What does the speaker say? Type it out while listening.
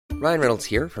Ryan Reynolds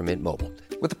here from Mint Mobile.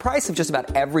 With the price of just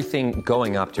about everything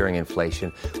going up during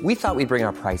inflation, we thought we'd bring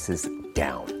our prices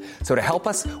down. So to help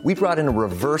us, we brought in a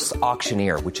reverse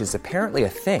auctioneer, which is apparently a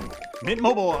thing. Mint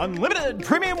Mobile Unlimited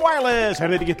Premium Wireless. How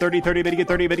to get 30, 30, bit to get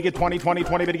 30, bit to get 20, 20,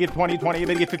 20, bit to get 20, 20,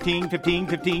 bit to get 15, 15,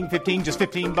 15, 15, just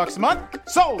 $15 a month?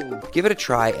 Sold! Give it a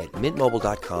try at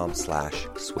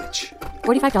mintmobile.com/switch.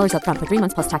 $45 up front for 3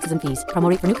 months plus taxes and fees. Promo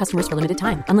rate for new customers for limited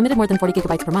time. Unlimited more than 40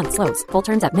 gigabytes per month. Slows full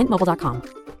terms at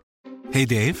mintmobile.com. Hey,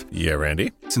 Dave. Yeah,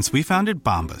 Randy. Since we founded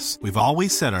Bombas, we've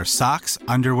always said our socks,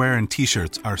 underwear, and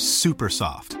T-shirts are super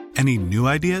soft. Any new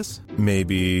ideas?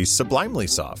 Maybe sublimely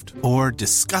soft. Or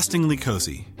disgustingly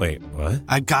cozy. Wait, what?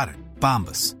 I got it.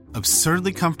 Bombas.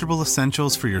 Absurdly comfortable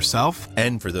essentials for yourself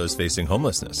and for those facing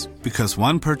homelessness. Because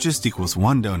one purchased equals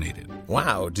one donated.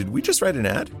 Wow, did we just write an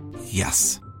ad?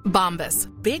 Yes. Bombas.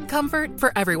 Big comfort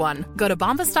for everyone. Go to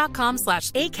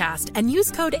bombas.com/ACAST and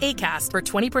use code ACAST for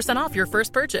 20% off your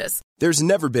first purchase. There's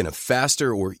never been a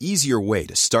faster or easier way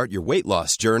to start your weight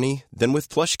loss journey than with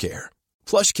PlushCare.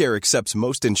 PlushCare accepts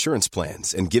most insurance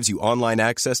plans and gives you online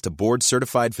access to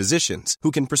board-certified physicians who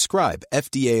can prescribe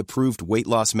FDA-approved weight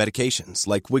loss medications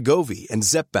like Wegovy and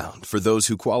Zepbound for those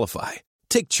who qualify.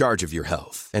 Take charge of your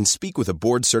health and speak with a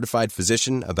board-certified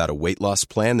physician about a weight loss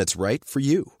plan that's right for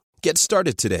you. Get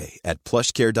started today at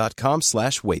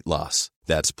plushcare.com/weight loss.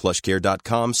 That's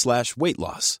plushcare.com/weight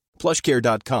loss.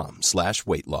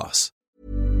 plushcare.com/weight loss.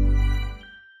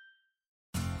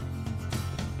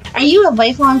 Are you a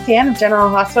lifelong fan of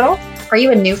General Hospital? Are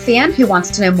you a new fan who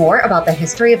wants to know more about the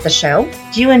history of the show?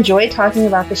 Do you enjoy talking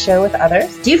about the show with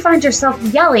others? Do you find yourself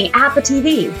yelling at the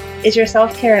TV? Is your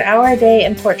self-care an hour a day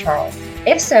in Port Charles?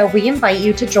 If so, we invite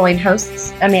you to join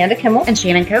hosts Amanda Kimmel and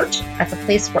Shannon Coach at the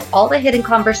place where all the hidden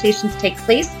conversations take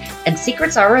place and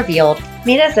secrets are revealed.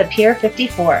 Meet us at Pier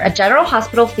 54, a General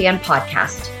Hospital fan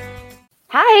podcast.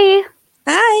 Hi.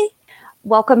 Hi.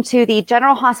 Welcome to the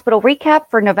General Hospital recap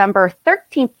for November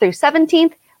 13th through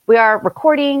 17th. We are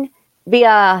recording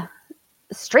via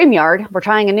StreamYard. We're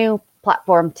trying a new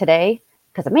platform today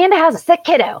because Amanda has a sick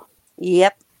kiddo.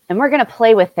 Yep. And we're going to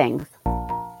play with things.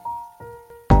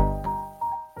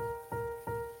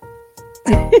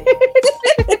 Hey,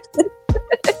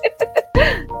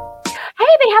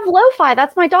 they have lo-fi.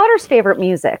 That's my daughter's favorite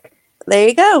music. There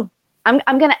you go. I'm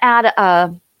going to add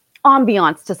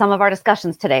ambiance to some of our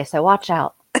discussions today, so watch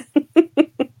out.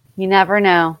 You never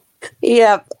know.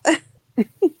 Yep.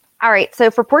 All right,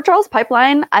 so for Port Charles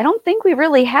Pipeline, I don't think we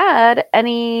really had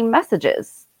any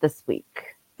messages this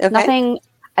week. Okay. Nothing.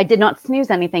 I did not snooze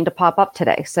anything to pop up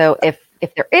today. So if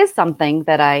there is something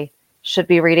that I should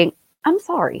be reading, I'm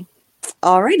sorry.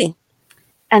 Alrighty.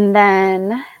 And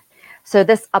then, so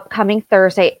this upcoming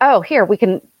Thursday, here, we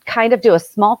can kind of do a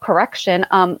small correction.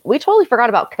 We totally forgot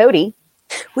about Cody.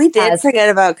 We did forget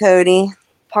about Cody.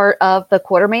 Part of the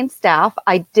Quartermain staff.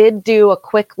 I did do a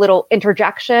quick little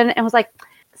interjection and was like,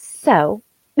 so,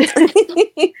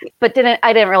 but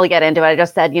I didn't really get into it. I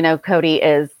just said, Cody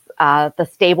is the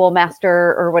stable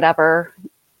master or whatever.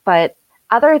 But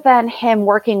other than him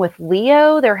working with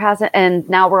Leo, there hasn't, and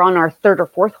now we're on our third or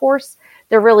fourth horse,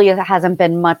 there really hasn't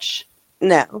been much.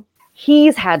 No.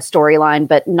 He's had storyline,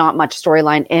 but not much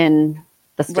storyline in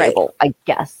the stable, right. I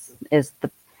guess,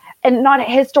 and not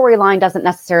his storyline doesn't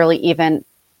necessarily even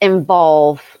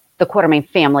involve the Quartermain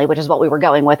family, which is what we were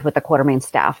going with the Quartermain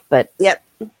staff. But yep,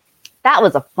 that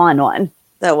was a fun one.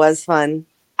 That was fun.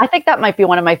 I think that might be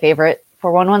one of my favorite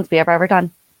 411s we ever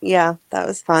done. Yeah, that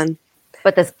was fun.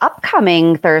 But this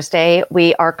upcoming Thursday,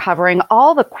 we are covering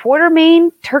all the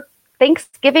Quartermain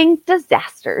Thanksgiving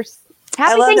disasters.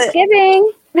 Happy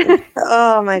Thanksgiving!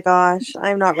 Oh my gosh,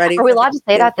 I'm not ready. Are we allowed to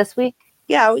say that this week?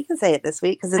 Yeah, we can say it this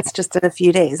week because it's just in a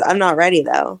few days. I'm not ready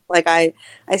though. Like I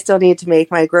still need to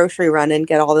make my grocery run and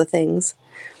get all the things.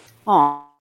 Oh,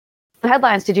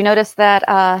 headlines. Did you notice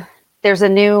that there's a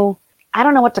new? I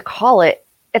don't know what to call it.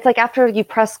 It's like after you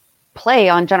press play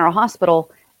on General Hospital,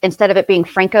 instead of it being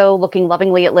Franco looking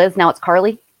lovingly at Liz, now it's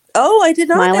Carly. Oh, I did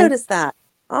not smiling. notice that.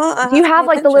 Oh, do you have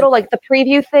like the little the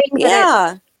preview thing?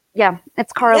 Yeah,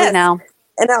 it's Carly now.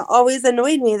 And it always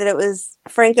annoyed me that it was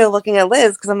Franco looking at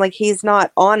Liz because I'm like, he's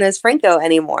not on as Franco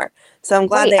anymore. So I'm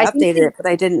glad they updated it, but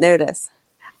I didn't notice.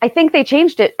 I think they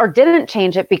changed it or didn't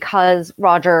change it because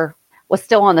Roger was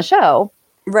still on the show.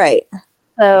 Right.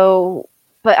 So,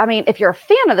 but I mean, if you're a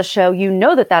fan of the show, you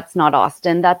know that that's not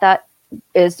Austin, that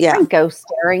is Franco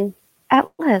staring at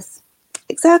Liz.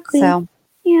 Exactly. So,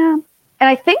 yeah. And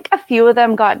I think a few of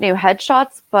them got new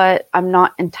headshots, but I'm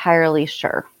not entirely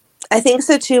sure. I think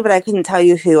so too, but I couldn't tell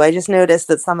you who. I just noticed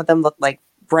that some of them looked like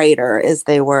brighter as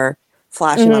they were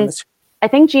flashing on the screen. I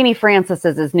think Jeannie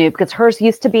Francis's is new because hers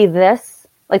used to be this,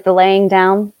 like the laying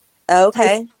down.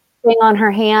 Okay. thing on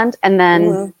her hand, and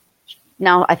then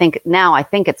now I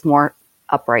think it's more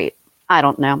upright. I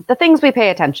don't know. The things we pay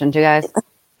attention to, guys.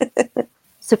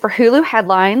 So for Hulu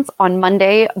headlines, on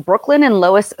Monday, Brooklyn and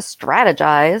Lois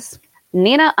strategize.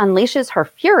 Nina unleashes her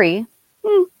fury.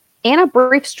 Anna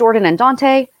briefs Jordan and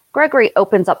Dante. Gregory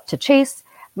opens up to Chase.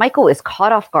 Michael is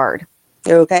caught off guard.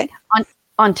 Okay.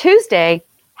 On Tuesday,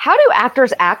 how do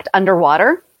actors act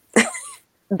underwater?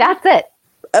 That's it.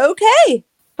 Okay.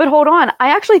 But hold on. I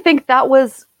actually think that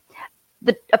was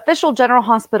the official General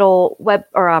Hospital web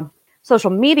or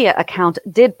social media account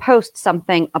did post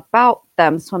something about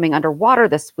them swimming underwater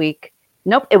this week.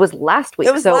 Nope, it was last week.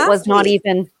 It was not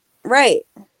even. Right.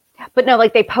 But no,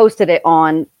 like they posted it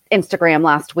on Instagram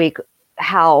last week,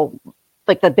 how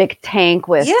like the big tank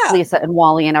with Lisa and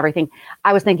Wally and everything.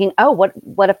 I was thinking, oh,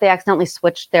 what if they accidentally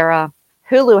switched their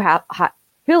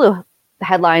Hulu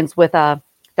headlines with their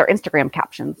Instagram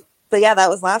captions? But yeah, that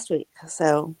was last week.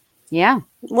 So yeah.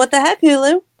 What the heck,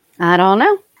 Hulu? I don't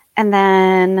know. And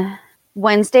then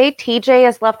Wednesday, TJ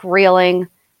is left reeling.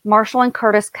 Marshall and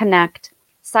Curtis connect.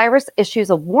 Cyrus issues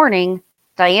a warning.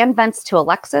 Diane vents to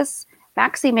Alexis.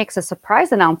 Maxie makes a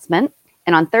surprise announcement.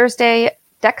 And on Thursday,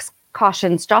 Dex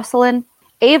cautions Jocelyn.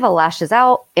 Ava lashes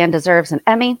out and deserves an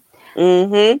Emmy.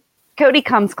 Cody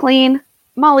comes clean.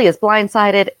 Molly is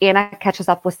blindsided. Anna catches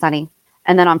up with Sunny.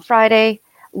 And then on Friday,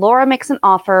 Laura makes an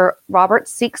offer. Robert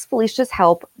seeks Felicia's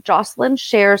help. Jocelyn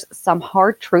shares some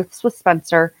hard truths with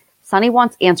Spencer. Sunny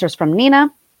wants answers from Nina.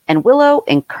 And Willow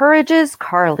encourages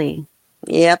Carly.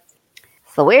 Yep.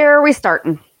 So where are we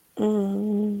starting?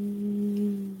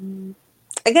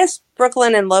 I guess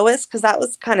Brooklyn and Lois, because that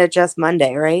was kind of just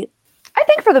Monday, right? I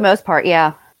think for the most part,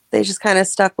 yeah. They just kind of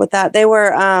stuck with that. They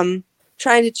were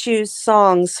trying to choose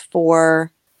songs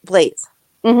for Blaze.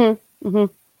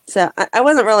 So I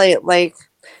wasn't really like,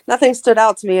 nothing stood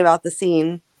out to me about the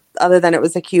scene other than it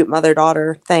was a cute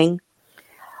mother-daughter thing.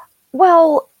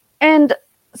 Well, and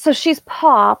so she's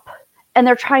pop and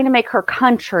they're trying to make her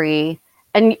country.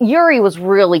 And Yuri was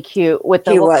really cute with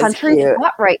the country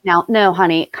hot right now. No,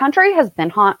 honey, country has been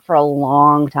hot for a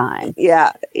long time.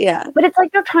 Yeah. But it's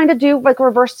like they're trying to do like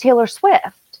reverse Taylor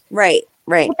Swift. Right.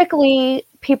 Typically,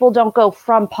 people don't go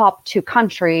from pop to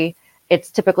country.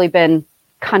 It's typically been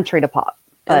country to pop.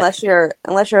 Unless you're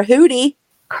Hootie.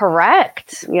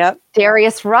 Correct. Yep.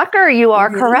 Darius Rucker, you are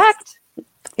correct.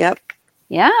 Yep.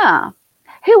 Yeah.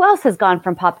 Who else has gone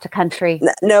from pop to country?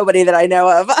 Nobody that I know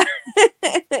of.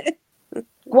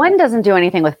 Gwen doesn't do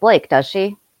anything with Blake, does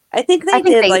she? I think they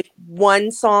did like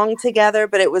one song together,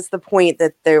 but it was the point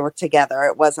that they were together.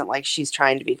 It wasn't like she's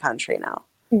trying to be country now.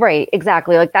 Right,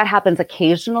 exactly. Like that happens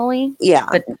occasionally. Yeah.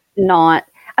 But not,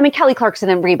 I mean, Kelly Clarkson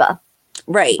and Reba.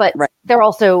 Right. But they're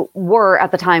also were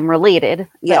at the time related.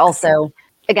 Yes. But also,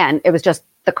 again, it was just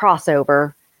the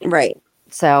crossover. Right.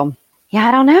 So, yeah,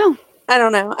 I don't know. I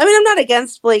mean, I'm not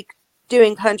against Blake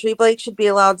doing country. Blake should be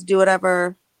allowed to do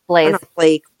whatever. Blaze.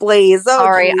 Blaze. Oh,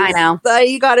 sorry, geez. I know.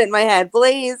 You got it in my head.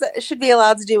 Blaze should be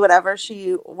allowed to do whatever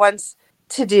she wants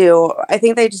to do. I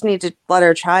think they just need to let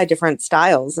her try different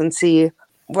styles and see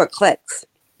what clicks.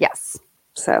 Yes.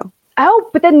 So. Oh,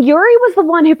 but then Yuri was the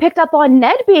one who picked up on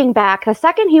Ned being back. The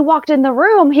second he walked in the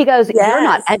room, he goes, "You're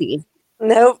not Eddie."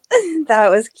 Nope. That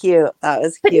was cute.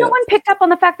 But no one picked up on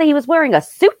the fact that he was wearing a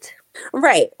suit.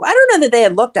 Right. I don't know that they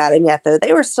had looked at him yet, though.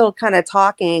 They were still kind of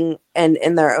talking and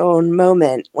in their own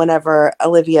moment whenever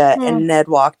Olivia and Ned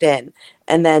walked in.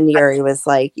 And then Yuri was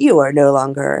like, "You are no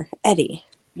longer Eddie."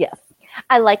 Yes.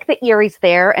 I like that Yuri's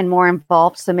there and more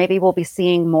involved, so maybe we'll be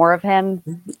seeing more of him.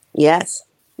 Yes.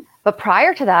 But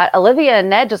prior to that, Olivia and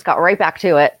Ned just got right back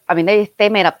to it. I mean, they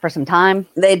made up for some time.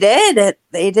 They did.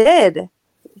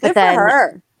 Good for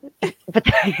her. But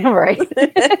right.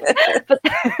 But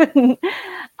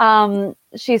then,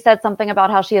 she said something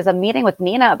about how she has a meeting with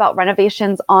Nina about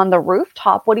renovations on the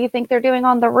rooftop. What do you think they're doing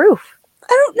on the roof? I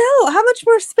don't know. How much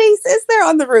more space is there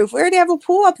on the roof? We already have a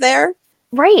pool up there.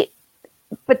 Right.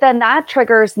 But then that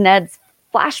triggers Ned's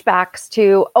flashbacks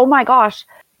to, oh my gosh,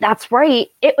 that's right.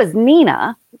 It was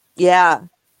Nina. Yeah.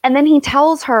 And then he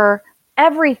tells her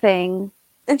everything.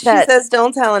 And she says,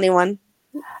 "Don't tell anyone."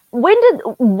 When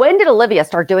did Olivia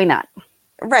start doing that?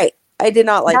 Right. I did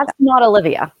not like that. That's not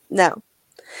Olivia. No,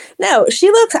 she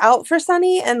looks out for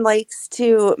Sonny and likes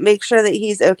to make sure that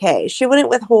he's okay. She wouldn't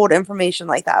withhold information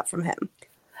like that from him.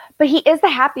 But he is the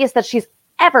happiest that she's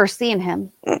ever seen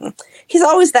him. He's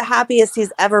always the happiest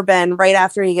he's ever been right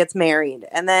after he gets married.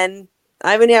 And then,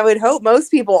 I mean, I would hope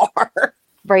most people are.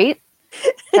 Right?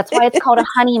 That's why it's called a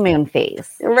honeymoon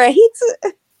phase. Right?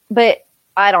 But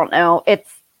I don't know.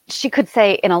 She could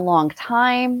say in a long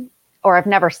time, or I've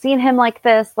never seen him like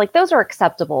this. Like those are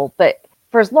acceptable, but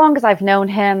for as long as I've known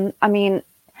him, I mean,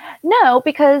 no,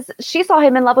 because she saw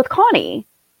him in love with Connie,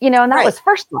 and that was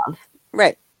first love.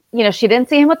 Right. She didn't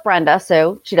see him with Brenda,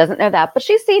 so she doesn't know that, but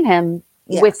she's seen him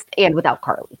with and without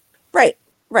Carly. Right.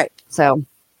 Right. So.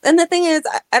 And the thing is,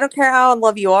 I don't care how in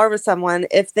love you are with someone.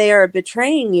 If they are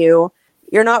betraying you,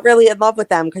 you're not really in love with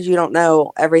them because you don't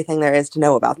know everything there is to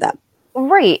know about them.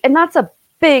 Right. And that's a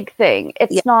big thing.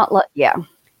 It's not like,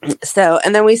 So,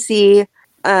 and then we see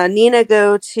Nina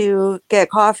go to get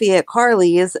coffee at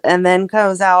Carly's and then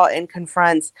goes out and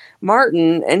confronts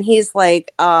Martin. And he's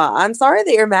like, I'm sorry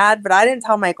that you're mad, but I didn't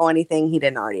tell Michael anything he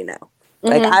didn't already know.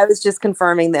 Like, I was just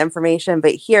confirming the information,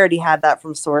 but he already had that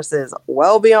from sources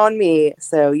well beyond me.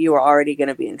 So you were already going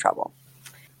to be in trouble.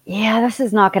 Yeah, this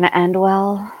is not going to end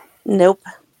well. Nope.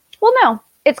 Well, no,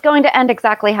 it's going to end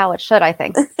exactly how it should, I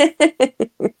think.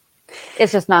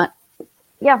 It's just not.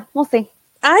 Yeah, we'll see.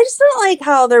 I just don't like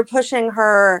how they're pushing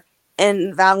her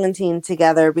and Valentine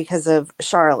together because of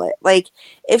Charlotte. Like,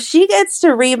 if she gets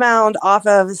to rebound off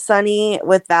of Sunny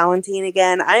with Valentine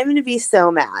again, I'm going to be so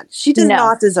mad. She does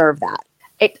not deserve that.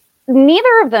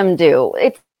 Neither of them do.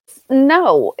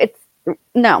 No.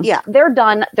 Yeah. They're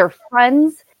done. They're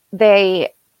friends. I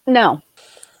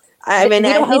mean, we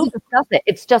don't need to discuss it.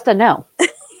 It's just a no.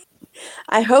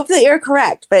 I hope that you're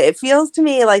correct, but it feels to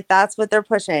me like that's what they're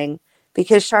pushing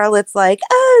because Charlotte's like,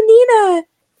 oh,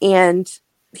 Nina. And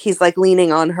he's like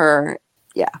leaning on her.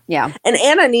 Yeah. Yeah. And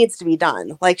Anna needs to be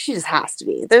done. Like, she just has to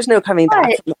be. There's no coming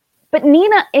back. But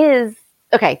Nina is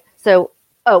okay. So,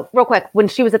 real quick, when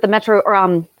she was at the Metro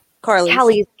or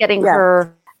Kelly's getting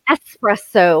her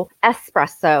espresso,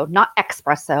 not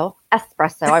espresso.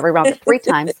 I rewound it 3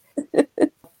 times.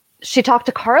 She talked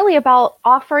to Carly about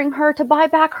offering her to buy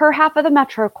back her half of the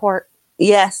Metro court.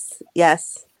 Yes.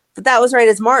 But that was right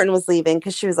as Martin was leaving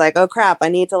because she was like, oh, crap, I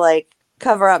need to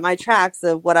cover up my tracks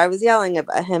of what I was yelling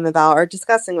at him about or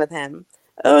discussing with him.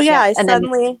 Oh, yeah, I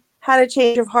suddenly had a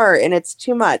change of heart and it's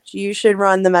too much. You should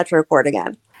run the Metro court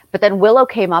again. But then Willow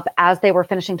came up as they were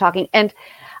finishing talking. And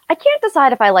I can't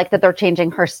decide if I like that they're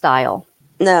changing her style.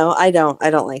 No, I don't. I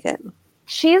don't like it.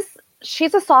 She's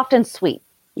a soft and sweet.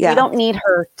 Yeah. We don't need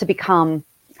her to become...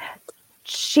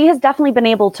 She has definitely been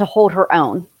able to hold her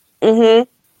own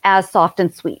as soft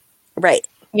and sweet. Right.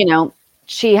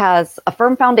 She has a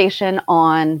firm foundation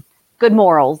on good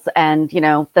morals and,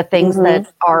 the things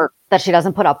that she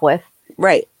doesn't put up with.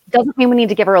 Right. Doesn't mean we need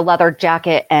to give her a leather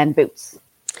jacket and boots.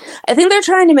 I think they're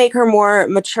trying to make her more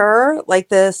mature. Like,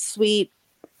 the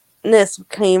sweetness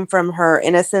came from her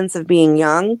innocence of being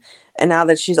young. And now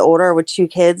that she's older with 2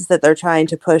 kids, that they're trying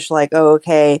to push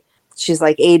she's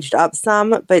aged up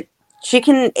some, but she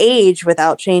can age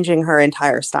without changing her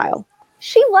entire style.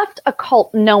 She left a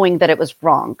cult knowing that it was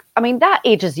wrong. I mean, that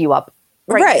ages you up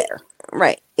right there.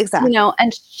 Right. Exactly.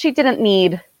 And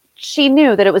she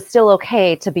knew that it was still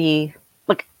okay to be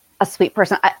a sweet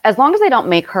person. As long as they don't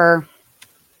make her,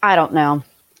 I don't know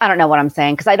what I'm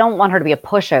saying. Cause I don't want her to be a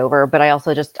pushover, but I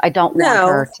also I don't want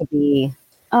her to be,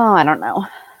 I don't know.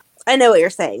 I know what you're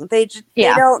saying. They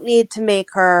don't need to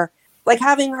make her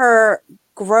having her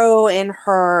grow in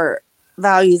her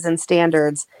values and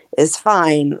standards is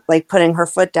fine. Like, putting her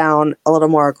foot down a little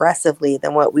more aggressively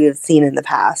than what we have seen in the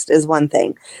past is one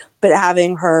thing, but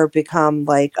having her become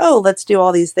let's do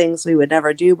all these things we would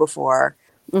never do before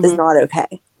is not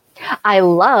okay. I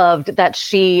loved that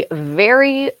she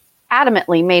very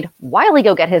adamantly made Wiley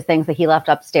go get his things that he left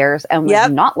upstairs and was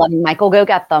not letting Michael go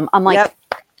get them. I'm like,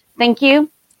 thank you.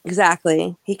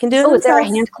 Exactly. He can do it. Oh, is there a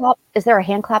hand clap? Is there a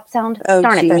hand clap sound? Oh,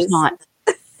 darn it, there's not.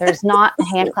 There's not a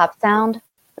hand clap sound.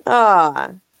 Ah.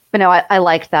 But no, I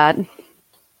liked that.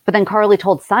 But then Carly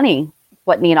told Sunny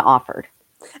what Nina offered.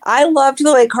 I loved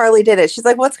the way Carly did it. She's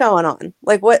like, what's going on?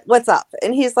 What's up?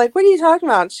 And he's like, what are you talking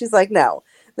about? She's like, no,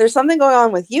 there's something going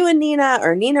on with you and Nina,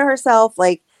 or Nina herself.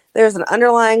 There's an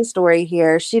underlying story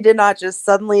here. She did not just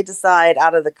suddenly decide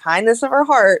out of the kindness of her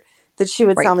heart that she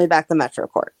would sell me back the Metro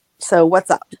court. So what's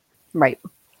up? Right.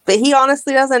 But he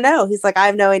honestly doesn't know. He's like, I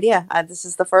have no idea. This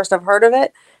is the first I've heard of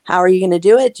it. How are you going to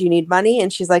do it? Do you need money?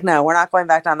 And she's like, no, we're not going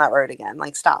back down that road again.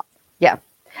 Stop. Yeah.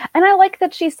 And I like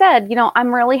that she said,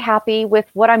 I'm really happy with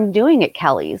what I'm doing at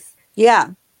Kelly's. Yeah.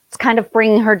 It's kind of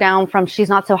bringing her down from, she's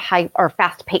not so high or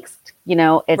fast paced,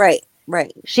 It's,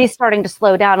 right. She's starting to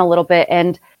slow down a little bit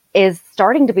and is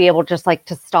starting to be able just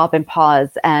to stop and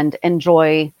pause and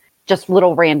enjoy just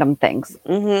little random things.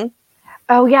 Mm-hmm.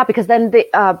 Oh yeah. Because then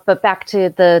but back to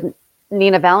the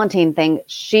Nina Valentine thing,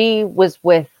 she was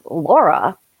with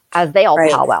Laura as they all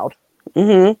powwowed.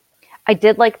 Mm-hmm. I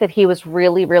did like that he was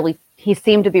really, he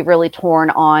seemed to be really torn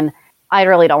on, I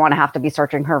really don't want to have to be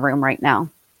searching her room right now.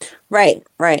 Right.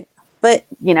 But,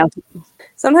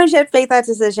 Sometimes you have to make that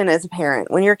decision as a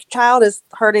parent. When your child is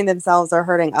hurting themselves or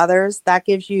hurting others, that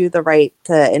gives you the right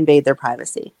to invade their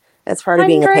privacy. That's part of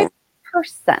being a parent.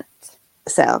 100%.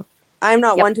 So I'm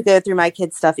not one to go through my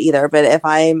kids' stuff either, but if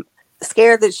I'm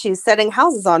scared that she's setting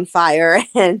houses on fire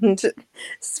and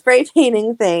spray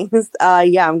painting things,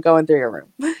 I'm going through your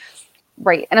room.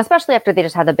 Right. And especially after they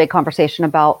just had the big conversation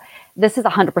about this is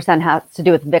 100% has to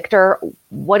do with Victor.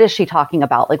 What is she talking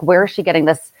about? Like, where is she getting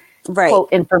this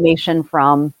quote information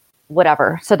from?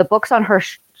 Whatever. So the books on her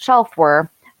shelf were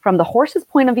From the Horse's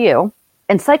Point of View,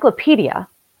 Encyclopedia,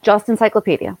 just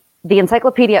Encyclopedia, the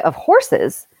Encyclopedia of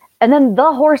Horses, and then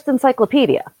the Horse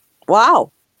Encyclopedia.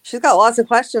 Wow. She's got lots of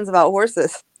questions about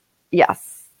horses.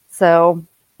 Yes. So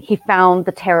he found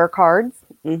the tarot cards.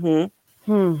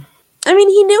 I mean,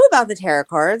 he knew about the tarot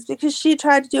cards because she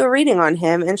tried to do a reading on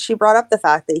him and she brought up the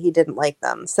fact that he didn't like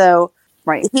them. So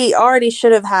he already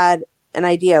should have had an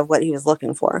idea of what he was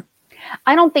looking for.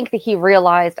 I don't think that he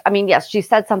realized. I mean, yes, she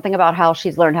said something about how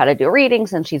she's learned how to do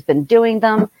readings and she's been doing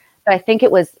them. But I think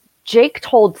it was Jake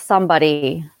told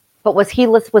somebody, but was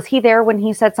he there when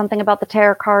he said something about the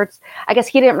tarot cards? I guess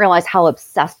he didn't realize how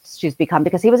obsessed she's become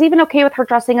because he was even okay with her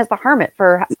dressing as the hermit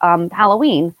for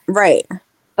Halloween. Right.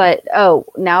 But,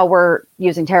 now we're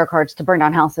using tarot cards to burn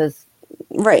down houses.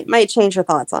 Right. Might change your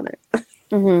thoughts on it.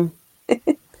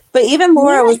 But even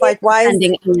Laura was like, why is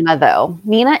Nina, though?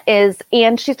 Nina is,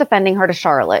 and she's defending her to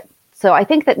Charlotte. So I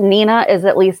think that Nina is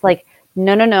at least like,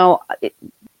 no,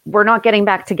 we're not getting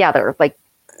back together. Like,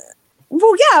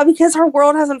 well, yeah, because her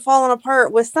world hasn't fallen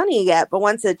apart with Sunny yet. But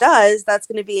once it does, that's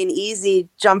going to be an easy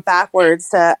jump backwards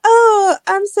to, oh,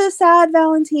 I'm so sad,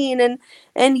 Valentine.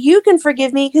 And you can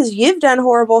forgive me because you've done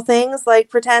horrible things, like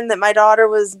pretend that my daughter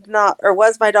was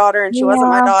my daughter and she wasn't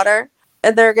my daughter.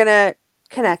 And they're going to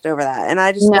connect over that. And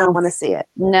I just don't want to see it.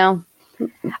 No.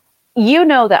 You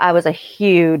know that I was a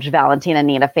huge Valentine and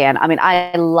Nina fan. I mean,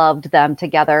 I loved them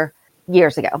together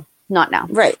years ago. Not now.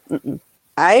 Right.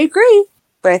 I agree.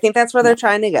 But I think that's where they're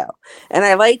trying to go. And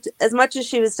I liked, as much as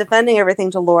she was defending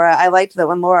everything to Laura, I liked that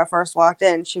when Laura first walked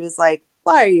in, she was like,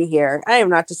 why are you here? I am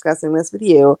not discussing this with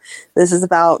you. This is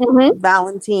about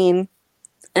Valentine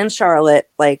and Charlotte.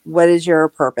 Like, what is your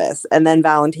purpose? And then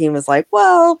Valentine was like,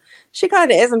 well, she kind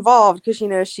of is involved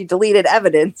because, she deleted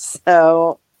evidence.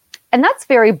 So. And that's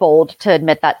very bold to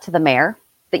admit that to the mayor,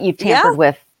 that you tampered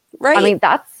with. Right. I mean,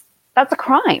 that's a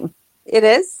crime. It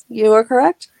is. You are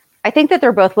correct. I think that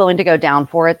they're both willing to go down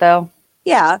for it, though.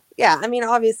 Yeah. I mean,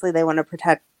 obviously they want to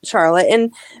protect Charlotte.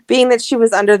 And being that she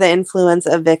was under the influence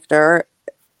of Victor,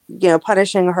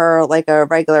 punishing her like a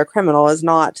regular criminal is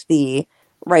not the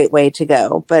right way to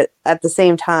go. But at the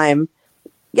same time,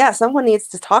 someone needs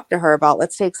to talk to her about,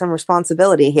 let's take some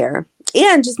responsibility here.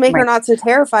 And just make her not so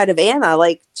terrified of Anna.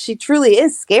 Like, she truly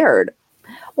is scared.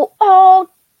 Well,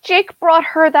 Jake brought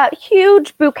her that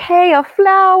huge bouquet of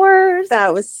flowers.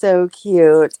 That was so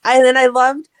cute. And I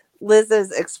loved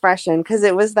Liz's expression because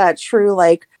it was that true,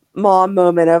 like, mom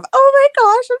moment of, oh my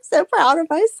gosh, I'm so proud of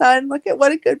my son. Look at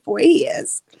what a good boy he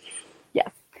is.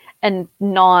 Yes. And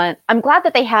I'm glad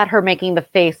that they had her making the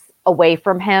face away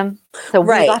from him. So we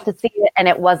got to see it and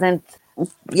it wasn't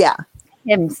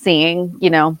him seeing, he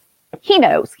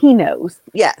knows.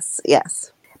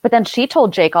 Yes. But then she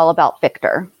told Jake all about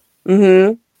Victor.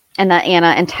 And that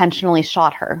Anna intentionally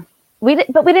shot her.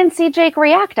 But we didn't see Jake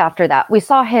react after that. We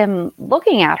saw him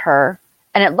looking at her,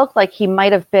 and it looked like he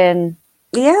might have been.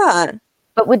 Yeah.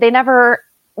 But they never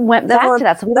went back to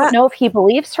that, so we don't know if he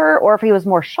believes her or if he was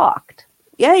more shocked.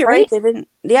 Yeah, you're right. They didn't.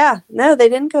 Yeah, no, they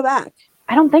didn't go back.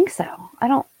 I don't think so.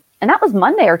 And that was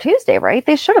Monday or Tuesday, right?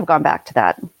 They should have gone back to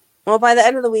that. Well, by the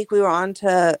end of the week, we were on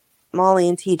to Molly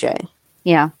and TJ.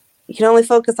 Yeah. You can only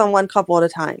focus on one couple at a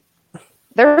time.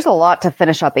 There's a lot to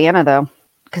finish up Anna, though,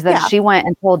 because then she went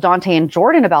and told Dante and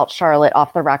Jordan about Charlotte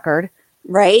off the record.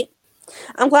 Right.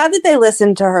 I'm glad that they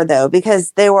listened to her, though,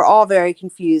 because they were all very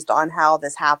confused on how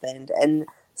this happened. And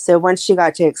so once she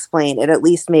got to explain, it at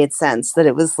least made sense that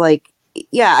it was like,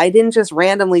 I didn't just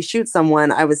randomly shoot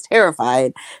someone. I was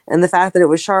terrified. And the fact that it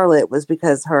was Charlotte was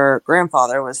because her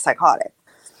grandfather was psychotic.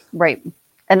 Right.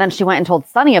 And then she went and told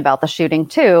Sonny about the shooting,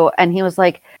 too. And he was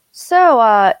like,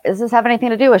 so, does this have anything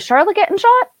to do with Charlotte getting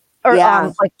shot?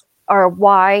 Or or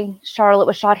why Charlotte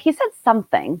was shot? He said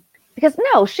something. Because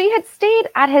no, she had stayed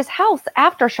at his house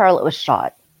after Charlotte was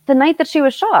shot. The night that she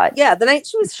was shot. Yeah, the night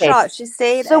she was shot, she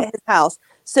stayed at his house.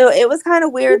 So it was kind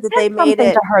of weird that they made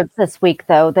it to her this week,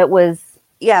 though. That was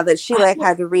that she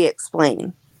had to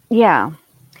re-explain. Yeah,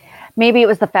 maybe it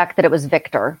was the fact that it was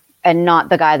Victor and not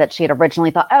the guy that she had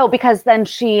originally thought. Oh, because then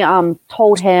she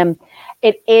told him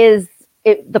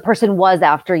the person was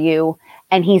after you,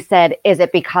 And he said, is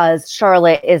it because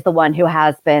Charlotte is the one who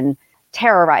has been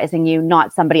terrorizing you,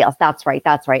 not somebody else? That's right.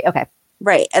 That's right. Okay.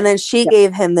 Right. And then she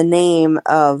gave him the name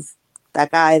of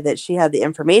that guy that she had the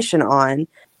information on,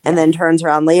 and then turns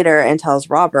around later and tells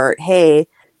Robert, hey,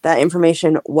 that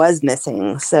information was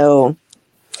missing. So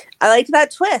I liked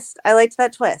that twist.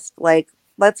 Like,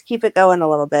 let's keep it going a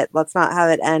little bit. Let's not have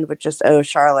it end with just, oh,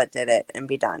 Charlotte did it and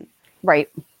be done. Right.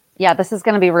 Yeah, this is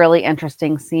going to be really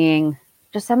interesting seeing.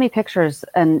 Just send me pictures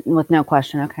and with no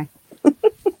question. Okay.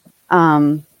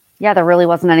 Yeah, there really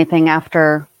wasn't anything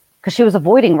after, because she was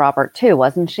avoiding Robert too,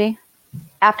 wasn't she?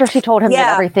 After she told him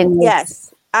that everything was...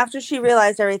 Yes. After she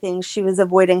realized everything, she was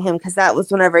avoiding him, because that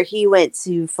was whenever he went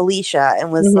to Felicia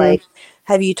and was like,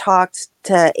 have you talked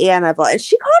to Anna? And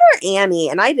she called her Annie,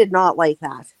 and I did not like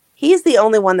that. He's the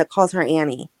only one that calls her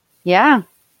Annie. Yeah.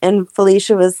 And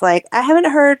Felicia was like, I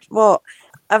haven't heard, well,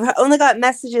 I've only got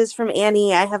messages from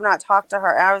Annie. I have not talked to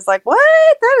her. And I was like, what?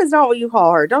 That is not what you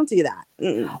call her. Don't do that.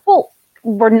 Mm-mm. Well,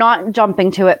 we're not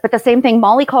jumping to it, but the same thing,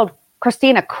 Molly called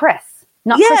Christina Chris,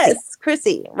 not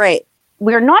Chrissy. Right.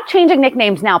 We're not changing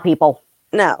nicknames now, people.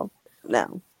 No.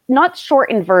 Not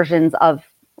shortened versions of...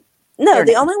 No,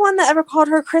 the only one that ever called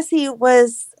her Chrissy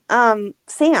was Sam.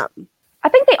 I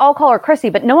think they all call her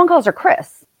Chrissy, but no one calls her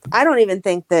Chris. I don't even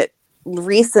think that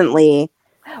recently,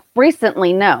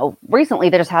 no. Recently,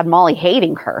 they just had Molly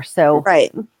hating her, so...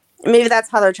 Right. Maybe that's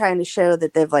how they're trying to show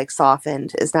that they've, like,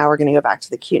 softened, is now we're going to go back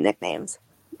to the cute nicknames.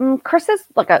 Chris is,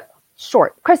 like, a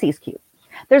short... Chrissy's cute.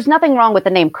 There's nothing wrong with the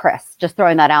name Chris, just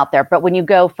throwing that out there. But when you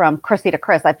go from Chrissy to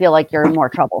Chris, I feel like you're in more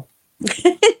trouble.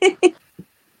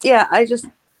 Yeah, I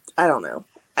don't know.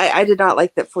 I did not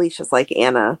like that Felicia's like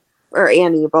Anna or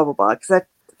Annie, blah, blah, blah. Because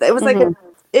it was like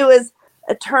it was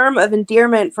a term of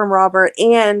endearment from Robert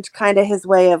and kind of his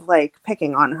way of like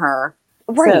picking on her.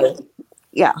 Right. So,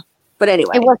 yeah. But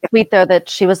anyway. It was sweet, though, that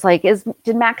she was like,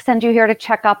 did Max send you here to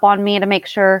check up on me to make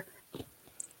sure,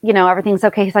 everything's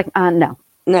okay? He's like, no.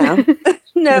 No.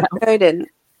 No, I didn't.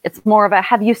 It's more of a,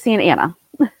 have you seen Anna?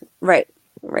 Right.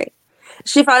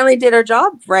 She finally did her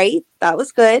job, right? That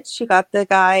was good. She got the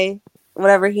guy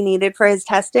whatever he needed for his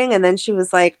testing. And then she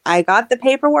was like, I got the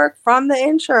paperwork from the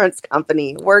insurance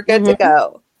company. We're good to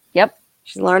go. Yep.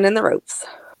 She's learning the ropes.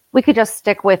 We could just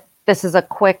stick with, this is a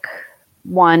quick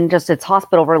one, just it's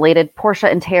hospital related. Portia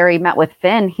and Terry met with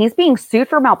Finn. He's being sued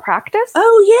for malpractice.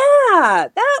 Oh, yeah.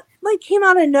 That came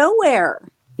out of nowhere.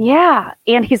 Yeah.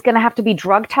 And he's going to have to be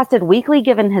drug tested weekly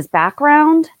given his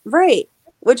background. Right.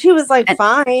 Which he was like,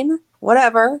 fine,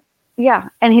 whatever. Yeah.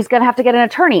 And he's going to have to get an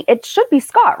attorney. It should be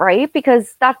Scott, right?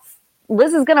 Because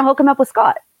Liz is going to hook him up with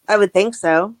Scott. I would think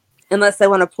so. Unless they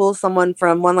want to pull someone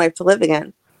from One Life to Live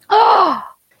again. I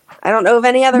don't know of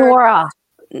any other. Nora.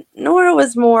 Nora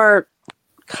was more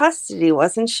custody,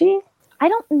 wasn't she? I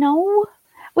don't know.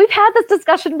 We've had this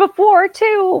discussion before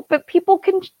too, but people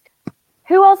can...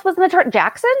 Who else was an attorney?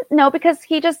 Jackson? No, because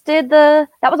he just did that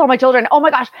was All My Children. Oh my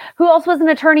gosh. Who else was an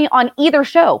attorney on either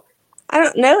show? I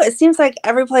don't know. It seems like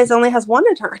every place only has one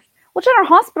attorney. Well, General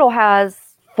Hospital has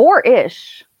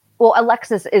 4-ish. Well,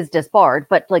 Alexis is disbarred,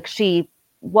 but like she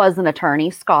was an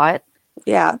attorney. Scott.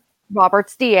 Yeah.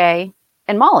 Robert's DA.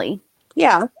 And Molly.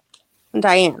 Yeah. And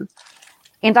Diane.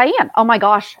 Oh my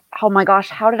gosh.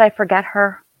 How did I forget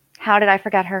her?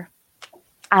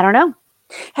 I don't know.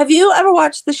 Have you ever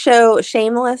watched the show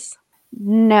Shameless?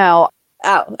 No.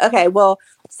 Oh, okay. Well,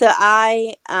 so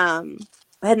I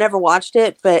had never watched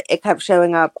it, but it kept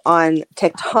showing up on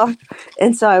TikTok.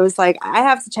 And so I was like, I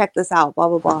have to check this out, blah,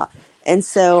 blah, blah. And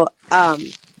so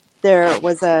there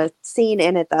was a scene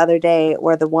in it the other day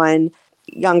where the one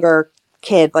younger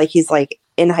kid, like he's like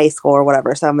in high school or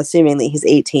whatever. So I'm assuming that he's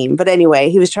 18. But anyway,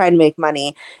 he was trying to make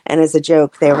money. And as a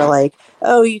joke, they were like,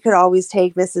 oh, you could always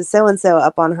take Mrs. So-and-so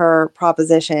up on her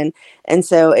proposition. And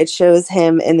so it shows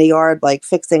him in the yard, like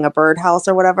fixing a birdhouse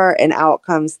or whatever. And out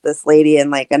comes this lady in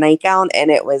like a nightgown.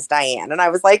 And it was Diane. And I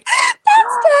was like,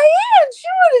 that's Diane. She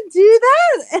wouldn't do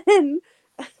that.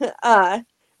 And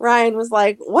Ryan was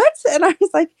like, what? And I was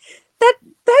like,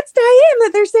 that's Diane that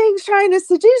they're saying is trying to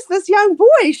seduce this young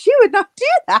boy. She would not do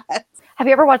that. Have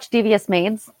you ever watched Devious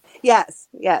Maids? Yes.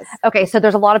 Okay, so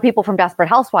there's a lot of people from Desperate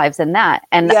Housewives in that.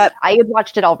 And I had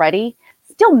watched it already.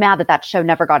 Still mad that show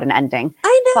never got an ending.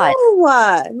 I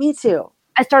know. Me too.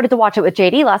 I started to watch it with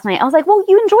JD last night. I was like, well,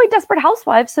 you enjoyed Desperate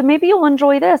Housewives, so maybe you'll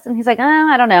enjoy this. And he's like,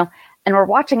 I don't know. And we're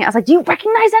watching it. I was like, do you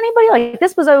recognize anybody? Like,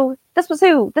 this was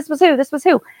who?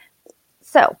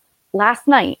 So last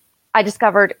night, I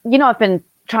discovered, I've been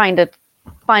trying to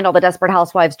find all the Desperate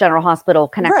Housewives General Hospital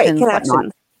connections.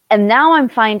 Whatnot. And now I'm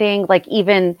finding like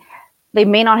even they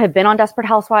may not have been on Desperate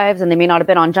Housewives and they may not have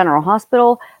been on General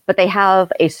Hospital, but they have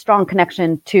a strong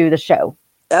connection to the show.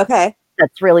 Okay.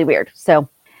 That's really weird. So,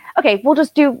 okay, we'll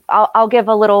just do, I'll give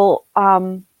a little,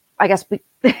 I guess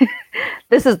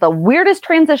this is the weirdest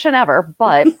transition ever,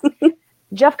 but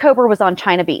Jeff Kober was on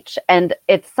China Beach, and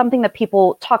it's something that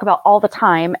people talk about all the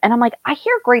time. And I'm like, I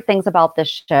hear great things about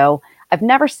this show. I've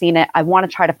never seen it. I want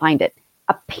to try to find it.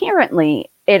 Apparently,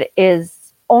 it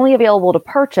is only available to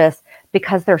purchase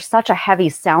because there's such a heavy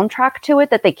soundtrack to it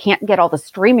that they can't get all the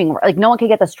streaming, like no one can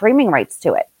get the streaming rights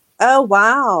to it. Oh,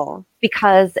 wow.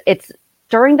 Because it's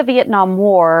during the Vietnam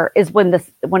War is when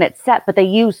it's set, but they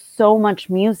use so much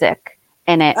music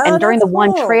in it. And during the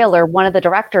one trailer, one of the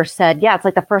directors said, yeah, it's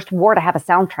like the first war to have a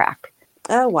soundtrack.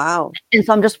 Oh, wow. And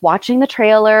so I'm just watching the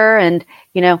trailer and,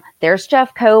 there's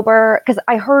Jeff Kober. Because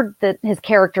I heard that his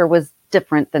character was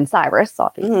different than Cyrus,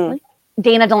 obviously. Mm-hmm.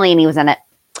 Dana Delaney was in it.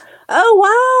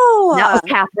 Oh, wow. That was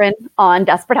Catherine on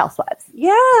Desperate Housewives.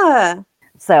 Yeah.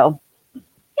 So,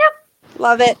 yep.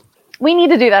 Love it. We need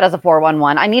to do that as a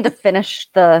 411. I need to finish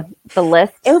the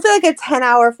list. It would feel like a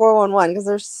 10-hour 411 because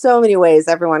there's so many ways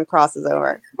everyone crosses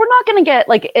over. We're not going to get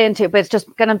into it, but it's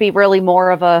just going to be really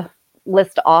more of a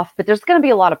list off. But there's going to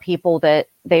be a lot of people that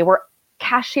they were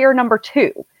cashier number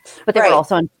 2, but they were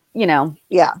also,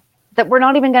 yeah, that we're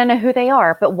not even going to know who they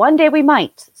are. But one day we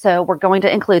might. So we're going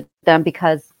to include them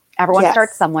because everyone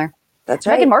starts somewhere. That's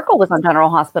right. Meghan Markle was on General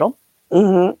Hospital.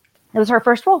 Mm-hmm. It was her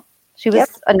first role. She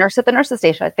was a nurse at the nurse's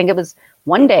station. I think it was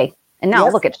one day. And now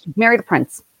look at, she's married a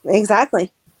prince.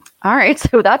 Exactly. All right.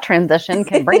 So that transition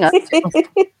can bring us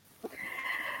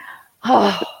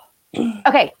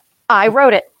okay. I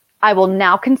wrote it. I will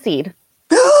now concede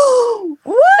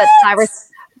that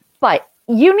Cyrus, but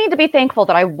you need to be thankful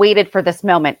that I waited for this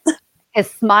moment.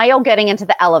 His smile getting into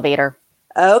the elevator.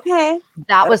 Okay.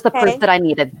 That was the proof that I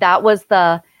needed. That was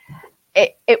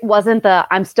it wasn't the,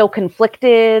 I'm still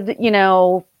conflicted,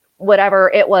 whatever.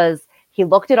 It was, he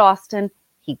looked at Austin,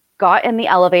 he got in the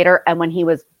elevator, and when he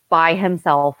was by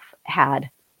himself, had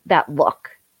that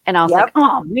look. And I was like,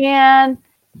 oh man,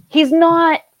 he's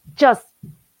not just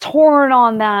torn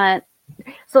on that.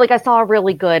 So like I saw a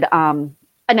really good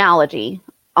analogy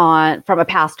from a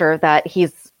pastor that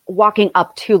he's walking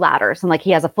up 2 ladders and like he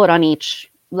has a foot on each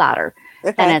ladder.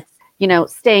 Okay. And it's,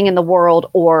 staying in the world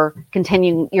or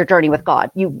continuing your journey with God.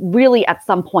 You really at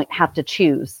some point have to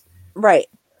choose. Right.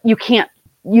 You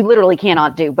literally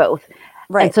cannot do both.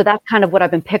 Right. And so that's kind of what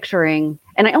I've been picturing.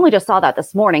 And I only just saw that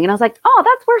this morning. And I was like, oh,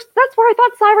 that's where I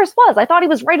thought Cyrus was. I thought he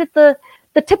was right at the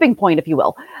tipping point, if you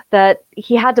will, that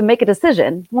he had to make a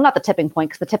decision. Well, not the tipping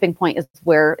point, because the tipping point is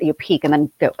where you peak and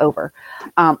then go over.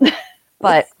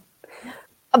 But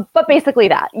basically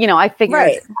that, I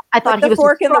figured, I thought he was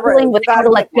struggling with how to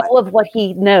let go of what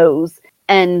he knows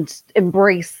and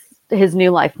embrace his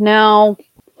new life. No.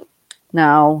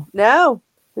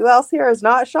 Who else here is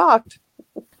not shocked?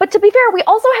 But to be fair, we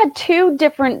also had 2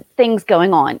 different things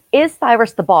going on. Is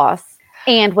Cyrus the boss?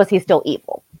 And was he still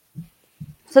evil?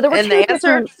 So there were the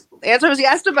answer was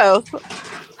yes to both.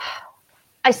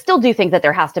 I still do think that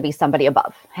there has to be somebody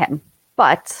above him,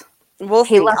 but we'll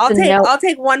see. I'll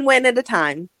take one win at a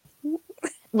time.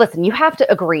 Listen, you have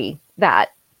to agree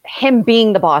that him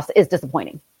being the boss is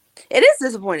disappointing. It is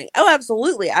disappointing. Oh,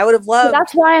 absolutely. I would have loved. So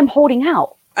that's why I'm holding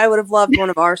out. I would have loved one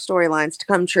of our storylines to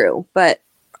come true, but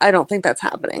I don't think that's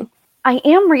happening. I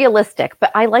am realistic, but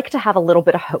I like to have a little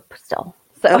bit of hope still.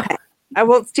 So okay. I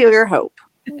won't steal your hope.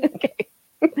 Okay.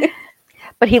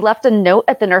 But he left a note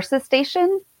at the nurse's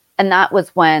station, and that was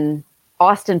when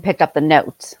Austin picked up the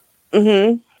note.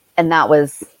 Mm-hmm. And that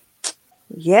was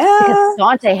because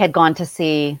Dante had gone to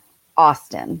see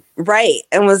Austin. Right.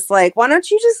 And was like, why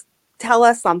don't you just tell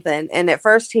us something? And at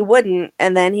first he wouldn't.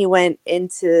 And then he went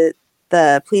into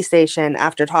the police station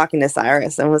after talking to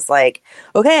Cyrus and was like,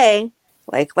 okay,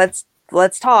 like, let's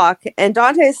talk. And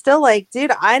Dante's still like,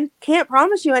 dude, I can't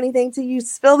promise you anything till you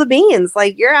spill the beans.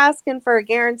 Like, you're asking for a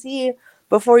guarantee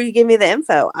before you give me the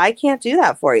info. I can't do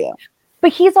that for you.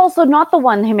 But he's also not the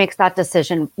one who makes that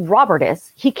decision. Robert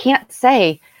is. He can't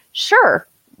say, sure,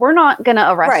 we're not going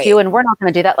to arrest you and we're not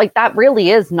going to do that. Like, that really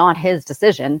is not his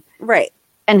decision. Right.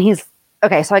 And he's,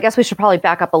 okay, so I guess we should probably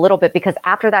back up a little bit because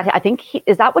after that, I think,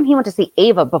 is that when he went to see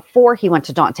Ava before he went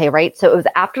to Dante, right? So it was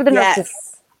after the nurses,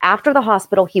 after the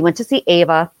hospital, he went to see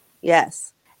Ava.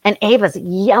 Yes. And Ava's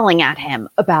yelling at him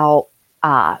about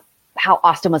how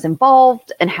Austin was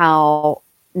involved and how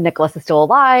Nicholas is still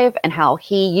alive and how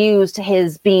he used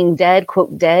his being dead,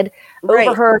 quote, dead,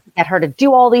 over her to get her to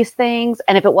do all these things.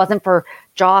 And if it wasn't for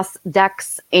Joss,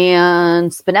 Dex,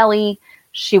 and Spinelli,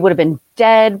 she would have been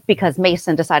dead because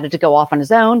Mason decided to go off on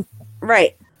his own.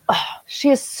 Right. Oh, she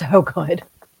is so good.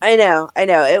 I know.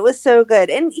 It was so good.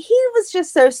 And he was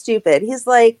just so stupid. He's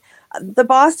like, the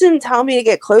boss didn't tell me to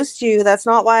get close to you. That's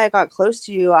not why I got close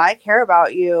to you. I care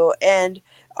about you. And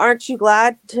aren't you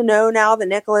glad to know now that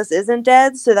Nicholas isn't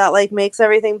dead? So that like makes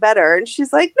everything better. And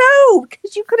she's like, no,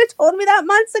 because you could have told me that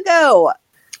months ago.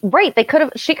 Right.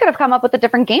 She could have come up with a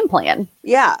different game plan.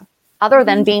 Yeah. Other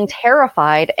than being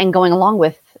terrified and going along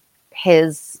with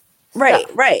his Right,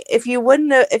 stuff. right. If you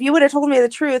would have told me the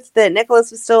truth that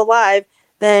Nicholas was still alive,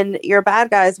 then your bad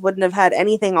guys wouldn't have had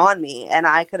anything on me, and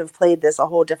I could have played this a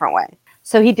whole different way.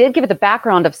 So he did give it the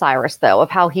background of Cyrus, though, of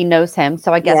how he knows him.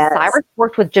 So I guess Cyrus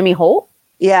worked with Jimmy Holt.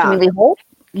 Yeah. Jimmy Lee Holt.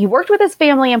 He worked with his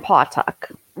family in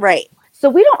Pawtuck. Right. So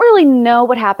we don't really know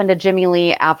what happened to Jimmy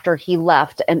Lee after he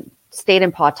left and stayed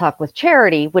in Pawtuck with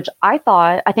Charity, which I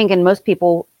think, and most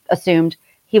people assumed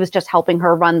he was just helping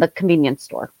her run the convenience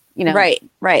store. You know? Right,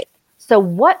 right. So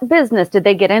what business did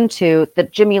they get into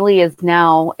that Jimmy Lee is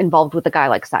now involved with a guy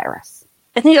like Cyrus?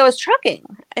 I think it was trucking.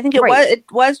 I think it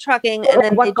was trucking. And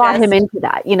then what got him into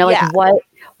that? You know, like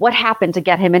what happened to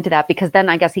get him into that? Because then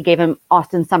I guess he gave him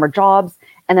Austin summer jobs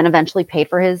and then eventually paid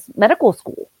for his medical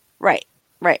school. Right,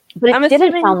 right. But it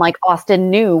didn't sound like Austin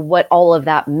knew what all of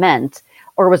that meant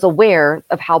or was aware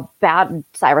of how bad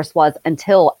Cyrus was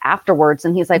until afterwards.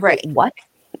 And he's like, right. Wait, what?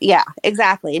 Yeah,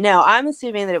 exactly. No, I'm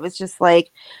assuming that it was just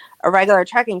like a regular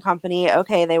trucking company.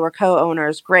 Okay, they were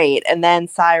co-owners. Great. And then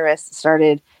Cyrus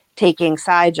started taking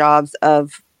side jobs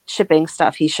of shipping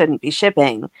stuff he shouldn't be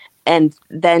shipping. And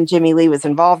then Jimmy Lee was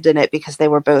involved in it because they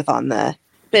were both on the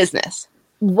business.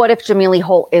 What if Jimmy Lee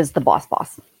Holt is the boss?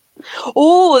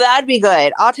 Oh, that'd be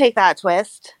good. I'll take that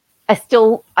twist. I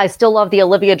still love the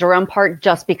Olivia Jerome part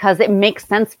just because it makes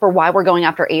sense for why we're going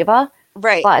after Ava.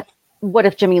 Right. But what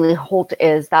if Jimmy Lee Holt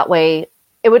is that way?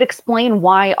 It would explain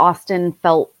why Austin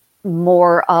felt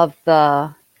more of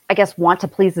the, I guess, want to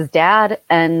please his dad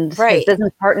and his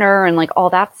business partner and like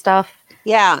all that stuff.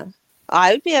 Yeah.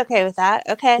 I would be okay with that.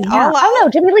 Okay. Yeah. Oh no,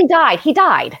 Jimmy Lee died. He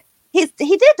died. He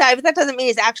did die, but that doesn't mean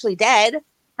he's actually dead.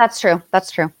 That's true.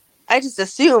 I just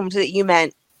assumed that you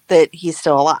meant that he's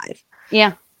still alive.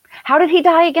 Yeah. How did he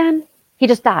die again? He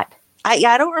just died. I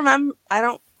don't remember. I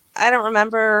don't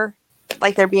remember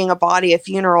like there being a body, a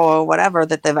funeral or whatever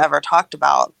that they've ever talked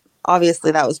about.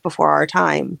 Obviously that was before our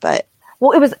time, but.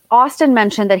 Well, it was Austin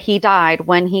mentioned that he died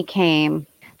when he came.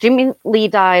 Jimmy Lee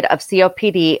died of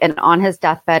COPD and on his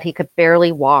deathbed, he could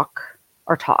barely walk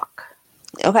or talk.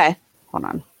 Okay. Hold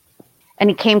on. And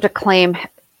he came to claim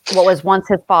what was once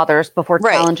his father's before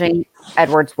challenging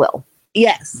Edward's will.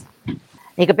 Yes.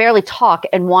 He could barely talk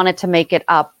and wanted to make it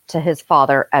up to his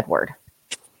father, Edward.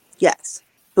 Yes.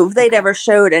 But they never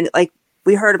showed, and like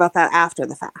we heard about that after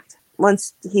the fact.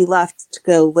 Once he left to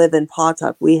go live in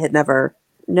Pawtuck, we had never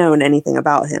known anything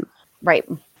about him. Right.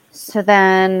 So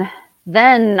then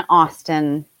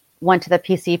Austin went to the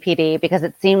PCPD because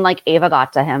it seemed like Ava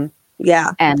got to him.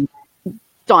 Yeah. And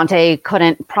Dante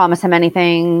couldn't promise him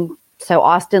anything. So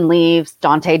Austin leaves.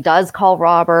 Dante does call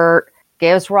Robert,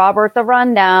 gives Robert the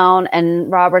rundown,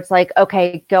 and Robert's like,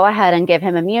 okay, go ahead and give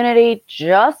him immunity,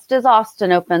 just as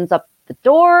Austin opens up the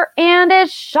door and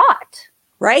is shot.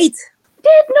 Right.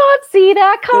 Did not see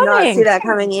that coming. Did not see that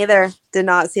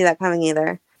coming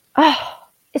either. Oh,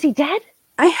 is he dead?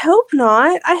 I hope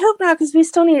not. Because we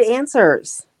still need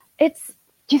answers. Do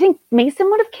you think Mason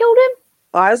would have killed him?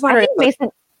 Well, I was wondering.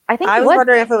 I was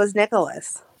wondering if it was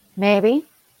Nicholas. Maybe.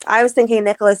 I was thinking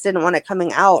Nicholas didn't want it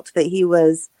coming out that he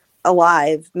was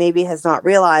alive. Maybe has not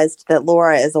realized that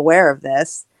Laura is aware of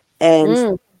this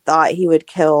and thought he would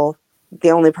kill the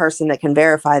only person that can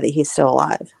verify that he's still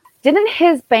alive. Didn't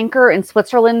his banker in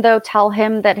Switzerland, though, tell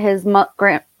him that his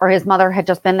mother had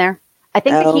just been there? I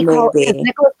think that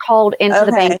Nicholas called into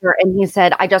the banker and he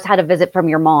said, I just had a visit from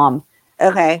your mom.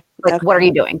 Okay. What are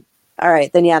you doing? All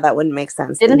right. Then, yeah, that wouldn't make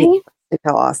sense. Didn't he? To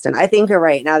tell Austin. I think you're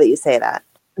right now that you say that.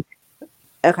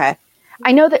 Okay.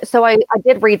 I know that. So I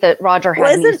did read that Roger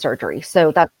had knee surgery.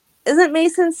 So that. Isn't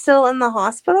Mason still in the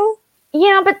hospital?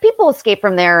 Yeah, but people escape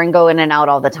from there and go in and out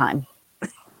all the time.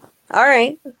 All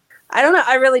right. I don't know.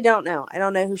 I really don't know. I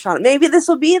don't know who shot him. Maybe this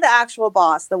will be the actual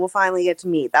boss that we'll finally get to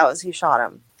meet. That was who shot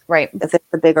him. Right. If it's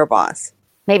the bigger boss.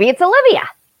 Maybe it's Olivia.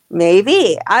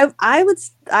 Maybe. I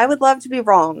would love to be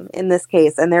wrong in this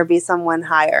case and there be someone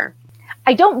higher.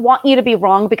 I don't want you to be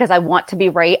wrong because I want to be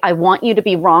right. I want you to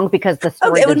be wrong because the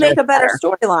story it would make a better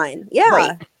storyline. Yeah.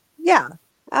 Right. Yeah.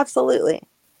 Absolutely.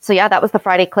 So yeah, that was the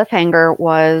Friday cliffhanger,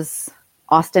 was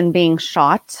Austin being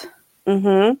shot.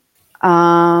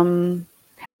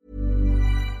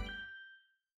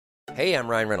 Hey, I'm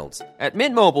Ryan Reynolds. At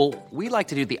Mint Mobile, we like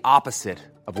to do the opposite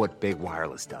of what Big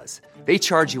Wireless does. They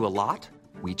charge you a lot.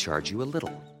 we charge you a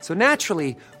little. So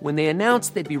naturally, when they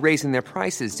announced they'd be raising their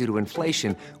prices due to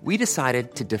inflation, we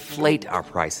decided to deflate our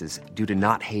prices due to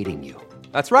not hating you.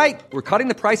 That's right. We're cutting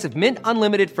the price of Mint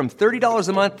Unlimited from $30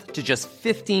 a month to just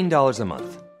 $15 a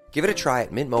month. Give it a try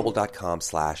at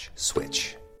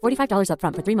mintmobile.com/switch. $45 up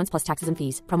front for 3 months plus taxes and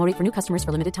fees. Promo rate for new customers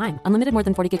for limited time. Unlimited more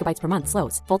than 40 gigabytes per month.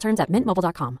 Slows full terms at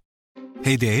mintmobile.com.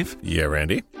 Hey, Dave. Yeah,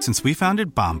 Randy. Since we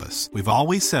founded Bombas, we've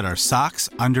always said our socks,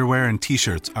 underwear, and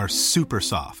T-shirts are super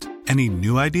soft. Any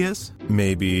new ideas?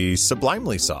 Maybe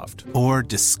sublimely soft. Or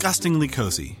disgustingly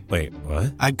cozy. Wait,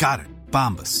 what? I got it.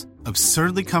 Bombas.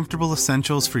 Absurdly comfortable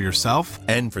essentials for yourself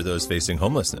And for those facing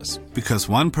homelessness. because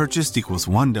one purchased equals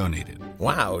one donated.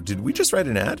 Wow, did we just write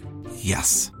an ad?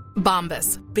 Yes.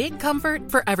 Bombas. Big comfort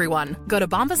for everyone. Go to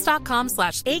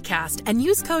bombas.com/ACAST and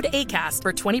use code ACAST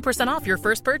for 20% off your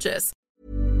first purchase.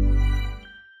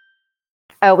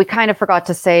 Oh, we kind of forgot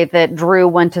to say that Drew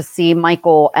went to see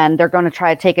Michael and they're going to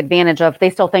try to take advantage of, they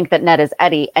still think that Ned is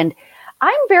Eddie. And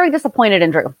I'm very disappointed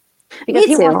in Drew because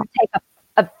he wants to take a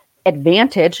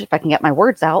advantage, if I can get my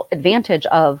words out, advantage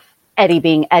of Eddie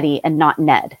being Eddie and not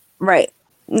Ned. Right.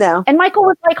 No. And Michael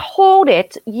was like, hold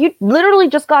it. You literally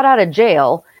just got out of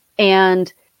jail.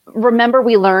 And remember,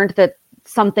 we learned that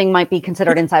something might be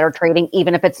considered insider trading,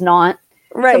 even if it's not.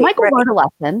 Right. So Michael learned a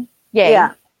lesson. Yay.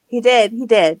 Yeah, he did. He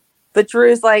did. But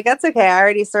Drew's like, that's okay. I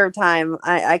already served time.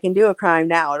 I can do a crime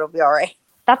now. It'll be all right.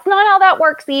 That's not how that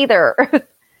works either.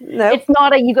 No. It's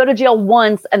not you go to jail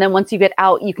once and then once you get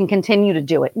out, you can continue to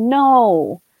do it.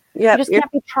 No. Yeah. You just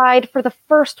can't be tried for the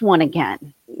first one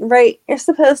again. Right. You're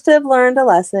supposed to have learned a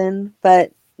lesson,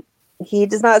 but he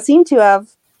does not seem to have.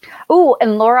 Oh,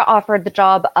 and Laura offered the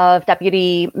job of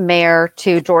deputy mayor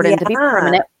to Jordan to be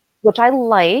permanent, which I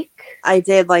like. I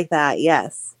did like that.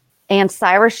 Yes. And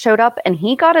Cyrus showed up and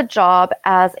he got a job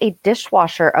as a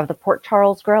dishwasher of the Port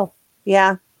Charles Grill.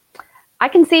 Yeah. I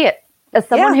can see it. As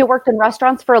someone who worked in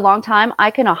restaurants for a long time,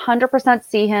 I can 100%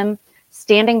 see him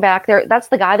standing back there. That's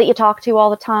the guy that you talk to all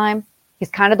the time. He's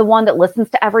kind of the one that listens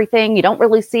to everything. You don't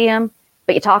really see him,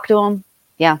 but you talk to him.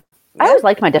 Yeah. I always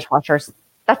liked my dishwashers.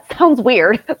 That sounds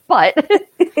weird, but.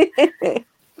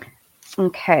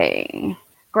 Okay.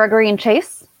 Gregory and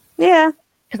Chase? Yeah.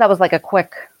 Because that was like a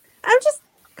quick. I'm just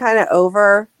kind of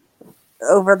over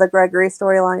the Gregory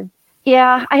storyline.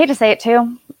 Yeah, I hate to say it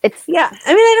too. It's I mean,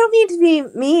 I don't mean to be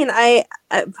mean.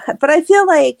 But I feel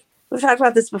like we've talked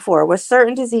about this before. With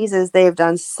certain diseases, they've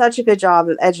done such a good job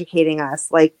of educating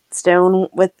us. Like Stone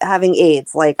with having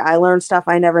AIDS. Like I learned stuff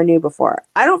I never knew before.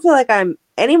 I don't feel like I'm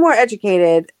any more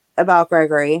educated about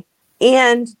Gregory.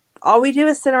 And all we do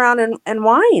is sit around and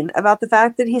whine about the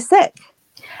fact that he's sick.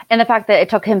 And the fact that it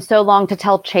took him so long to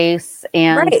tell Chase.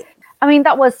 And right. I mean,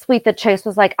 that was sweet that Chase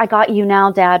was like, I got you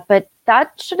now, Dad. But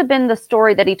that should have been the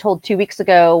story that he told 2 weeks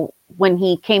ago when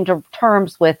he came to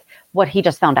terms with what he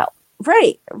just found out.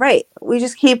 Right, right. We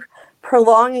just keep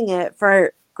prolonging it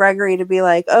for Gregory to be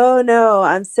like, oh no,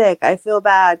 I'm sick. I feel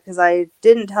bad because I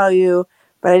didn't tell you,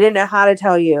 but I didn't know how to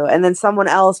tell you. And then someone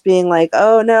else being like,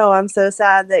 oh no, I'm so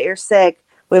sad that you're sick.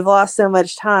 We've lost so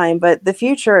much time, but the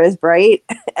future is bright.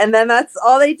 And then that's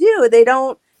all they do. They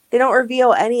don't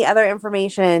reveal any other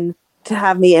information to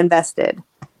have me invested.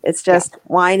 It's just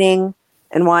whining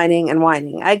and whining and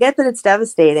whining. I get that it's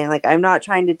devastating. Like, I'm not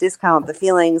trying to discount the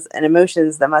feelings and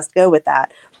emotions that must go with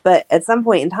that. But at some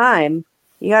point in time,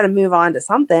 you got to move on to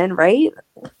something, right?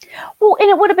 Well, and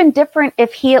it would have been different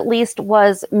if he at least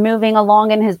was moving along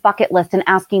in his bucket list and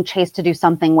asking Chase to do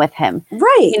something with him.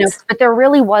 Right. But there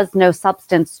really was no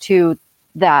substance to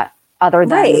that other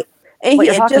than what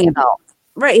you're talking about.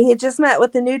 Right. He had just met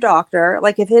with the new doctor.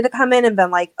 Like, if he had come in and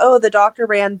been like, oh, the doctor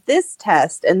ran this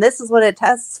test and this is what it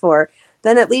tests for,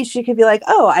 then at least you could be like,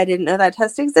 oh, I didn't know that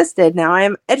test existed. Now I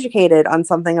am educated on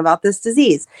something about this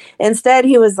disease. Instead,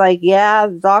 he was like, yeah,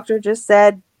 the doctor just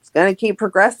said it's going to keep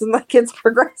progressing like it's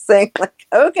progressing. Like,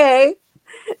 okay.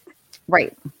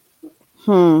 Right.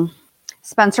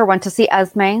 Spencer went to see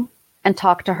Esme and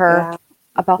talked to her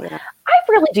about... Yeah. I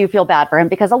really do feel bad for him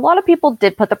because a lot of people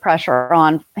did put the pressure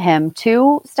on him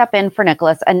to step in for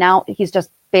Nicholas. And now he's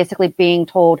just basically being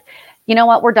told, you know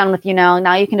what, we're done with you now.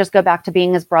 Now you can just go back to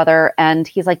being his brother. And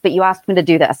he's like, but you asked me to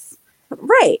do this.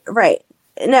 Right, right.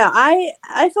 No,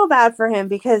 I feel bad for him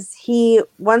because he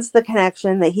wants the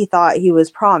connection that he thought he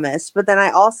was promised. But then I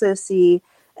also see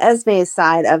Esme's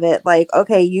side of it. Like,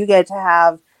 okay, you get to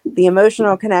have the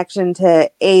emotional connection to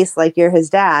Ace, like you're his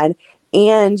dad,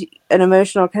 and an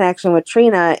emotional connection with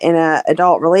Trina in an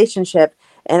adult relationship.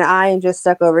 And I am just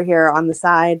stuck over here on the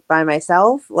side by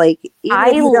myself. Like, even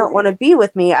if you don't want to be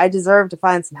with me, I deserve to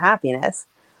find some happiness.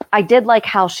 I did like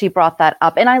how she brought that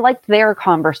up. And I liked their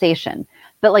conversation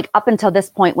But like up until this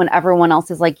point, when everyone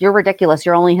else is like, you're ridiculous,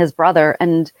 you're only his brother.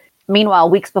 And meanwhile,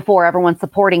 weeks before, everyone's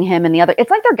supporting him and the other, it's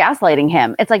like they're gaslighting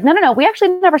him. It's like, no, we actually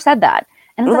never said that.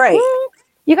 And it's like,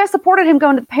 you guys supported him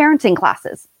going to parenting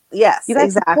classes. Yes, you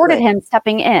guys supported him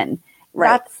stepping in.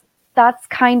 Right. That's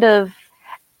kind of,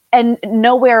 and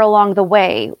nowhere along the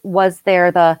way was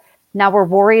there now we're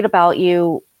worried about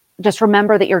you. Just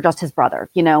remember that you're just his brother,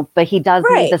 but he does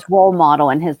need this role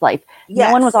model in his life. Yes.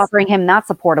 No one was offering him that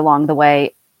support along the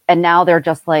way. And now they're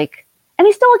just like, and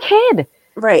he's still a kid.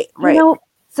 Right.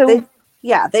 So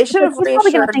they should have. He's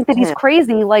probably going to think that he's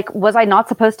crazy. Like, was I not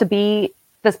supposed to be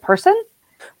this person?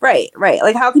 Right.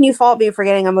 Like, how can you fault me for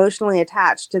getting emotionally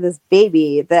attached to this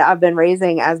baby that I've been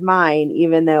raising as mine,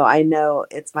 even though I know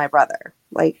it's my brother?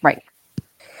 Like, right.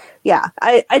 Yeah,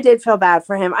 I did feel bad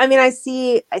for him. I mean, I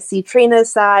see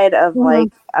Trina's side of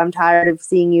like, I'm tired of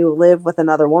seeing you live with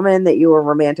another woman that you were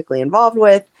romantically involved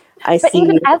with.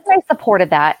 Even Esme supported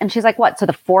that. And she's like, what? So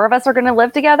the four of us are going to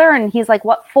live together? And he's like,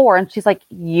 what for? And she's like,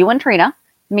 you and Trina,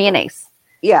 me and Ace.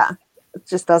 Yeah, it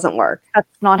just doesn't work.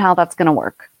 That's not how that's going to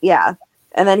work. Yeah.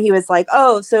 And then he was like,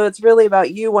 oh, so it's really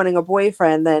about you wanting a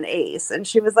boyfriend than Ace. And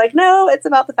she was like, no, it's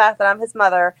about the fact that I'm his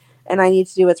mother and I need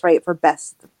to do what's right for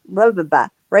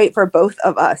right for both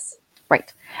of us.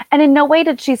 Right. And in no way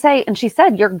did she say, and she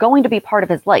said, you're going to be part of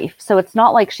his life. So it's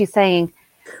not like she's saying,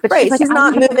 but she's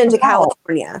not moving to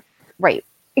California. Right.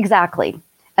 Exactly.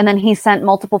 And then he sent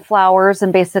multiple flowers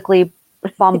and basically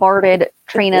bombarded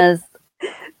Trina's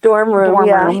dorm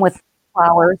room with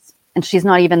flowers. And she's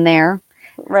not even there.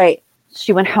 Right.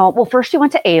 She went home. Well, first she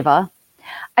went to Ava.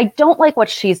 I don't like what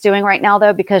she's doing right now,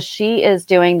 though, because she is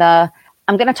doing I'm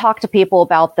going to talk to people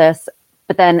about this.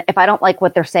 But then if I don't like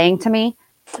what they're saying to me,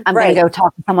 I'm going to go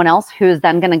talk to someone else who's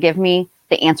then going to give me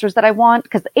the answers that I want.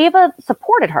 Because Ava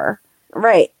supported her.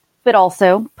 Right. But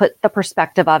also put the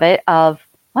perspective of it of,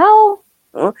 well.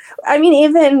 I mean,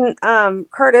 even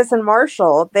Curtis and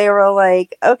Marshall, they were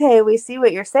like, okay, we see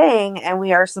what you're saying and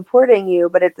we are supporting you.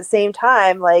 But at the same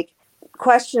time, like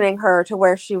questioning her to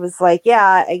where she was like,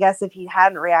 yeah, I guess if he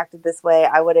hadn't reacted this way,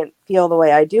 I wouldn't feel the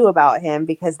way I do about him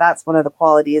because that's one of the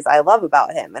qualities I love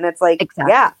about him. And it's like,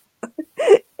 yeah,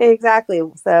 exactly.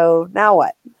 So now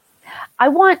what? I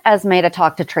want Esme to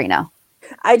talk to Trina.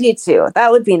 I do too. That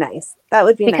would be nice. That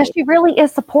would be because nice. She really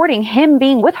is supporting him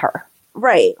being with her.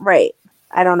 Right.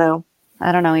 I don't know.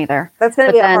 I don't know either. That's going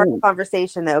to be a hard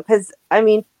conversation though. Cause I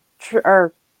mean,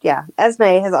 Esme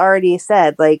has already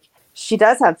said like, she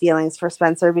does have feelings for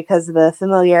Spencer because of the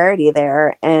familiarity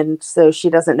there. And so she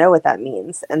doesn't know what that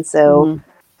means. And so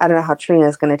I don't know how Trina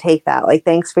is going to take that. Like,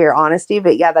 thanks for your honesty.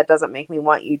 But yeah, that doesn't make me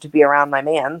want you to be around my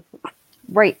man.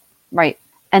 Right.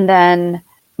 And then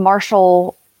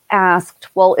Marshall asked,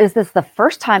 well, is this the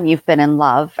first time you've been in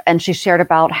love? And she shared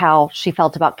about how she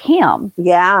felt about Cam.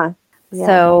 Yeah.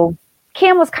 So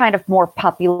Cam was kind of more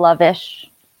puppy love-ish.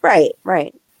 Right.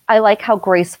 I like how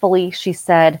gracefully she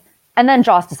said, and then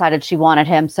Joss decided she wanted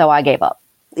him, so I gave up.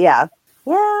 Yeah.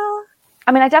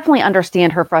 I mean, I definitely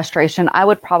understand her frustration. I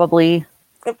would probably...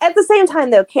 At the same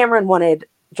time, though, Cameron wanted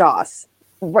Joss.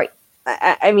 Right.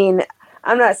 I mean,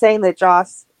 I'm not saying that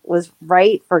Joss was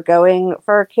right for going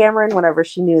for Cameron whenever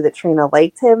she knew that Trina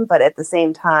liked him, but at the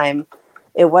same time,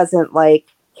 it wasn't like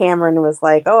Cameron was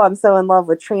like, oh, I'm so in love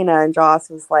with Trina, and Joss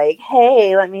was like,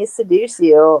 hey, let me seduce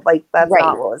you. Like, that's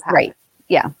not what was happening. Right.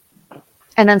 Yeah.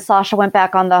 And then Sasha went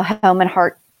back on the home and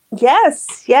heart.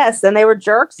 Yes. And they were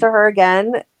jerks to her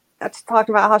again,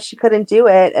 talking about how she couldn't do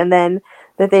it. And then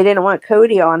that they didn't want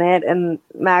Cody on it. And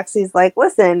Maxie's like,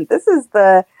 listen, this is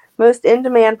the most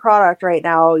in-demand product right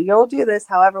now. You'll do this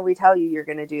however we tell you you're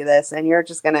going to do this. And you're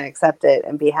just going to accept it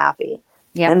and be happy.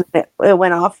 Yeah. And it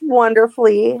went off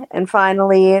wonderfully. And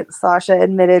finally, Sasha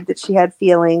admitted that she had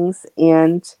feelings.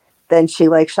 And then she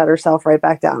shut herself right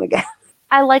back down again.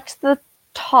 I liked the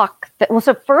talk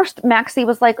so first Maxie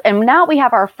was like, and now we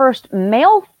have our first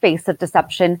male face of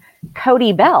deception,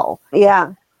 Cody Bell.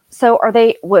 Yeah. So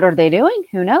what are they doing?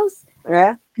 Who knows?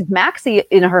 Yeah. Because Maxie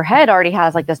in her head already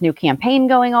has this new campaign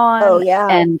going on. Oh yeah.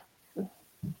 And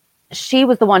she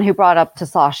was the one who brought up to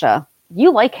Sasha,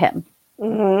 you like him.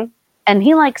 Mm-hmm. And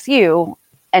he likes you.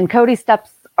 And Cody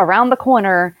steps around the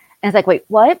corner and is like, wait,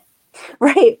 what?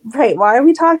 Right. Why are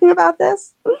we talking about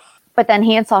this? But then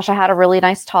he and Sasha had a really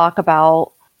nice talk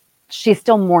about she's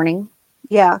still mourning.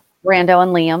 Yeah. Brando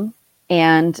and Liam.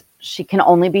 And she can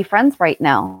only be friends right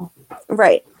now.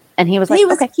 Right. And he was like, he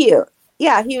was okay. Cute.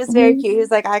 Yeah, he was very cute. He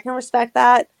was like, I can respect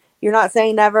that. You're not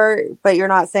saying never, but you're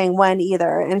not saying when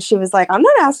either. And she was like, I'm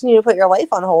not asking you to put your life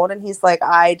on hold. And he's like,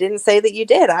 I didn't say that you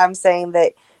did. I'm saying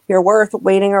that you're worth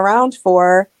waiting around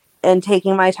for and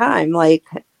taking my time. Like,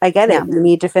 I get it. You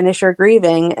need to finish your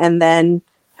grieving and then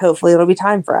hopefully it'll be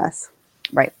time for us.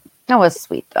 Right. That was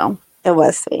sweet, though. It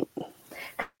was sweet.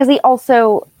 Because he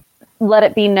also let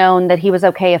it be known that he was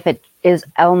okay if it is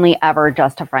only ever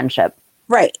just a friendship.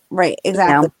 Right. Exactly.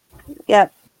 You know?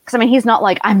 Yep. Because, I mean, he's not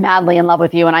like, I'm madly in love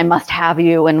with you and I must have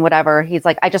you and whatever. He's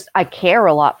like, I care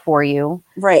a lot for you.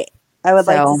 Right. I would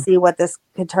like to see what this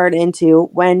could turn into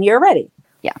when you're ready.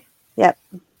 Yeah. Yep.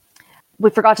 We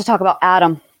forgot to talk about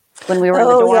Adam when we were in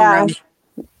the dorm room.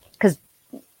 Because,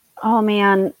 oh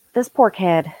man, this poor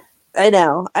kid. I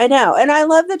know. And I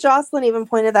love that Jocelyn even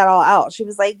pointed that all out. She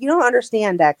was like, you don't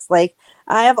understand, Dex. Like,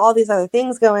 I have all these other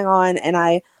things going on and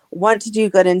I want to do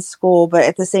good in school, but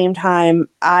at the same time,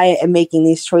 I am making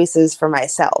these choices for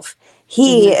myself.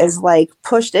 He is like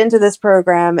pushed into this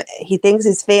program. He thinks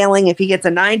he's failing if he gets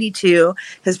a 92.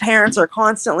 His parents are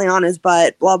constantly on his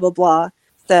butt, blah, blah, blah.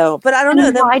 So, but I don't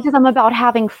know. He lied to them about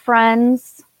having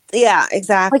friends. Yeah,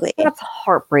 exactly. Like, that's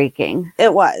heartbreaking.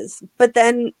 It was. But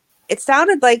then it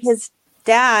sounded like his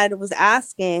dad was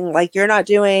asking, like, you're not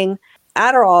doing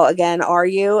Adderall again, are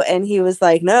you? And he was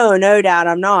like, no, Dad,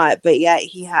 I'm not. But yet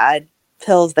he had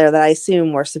pills there that I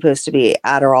assume were supposed to be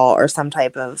Adderall or some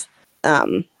type of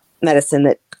medicine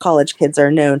that college kids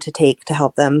are known to take to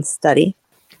help them study.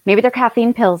 Maybe they're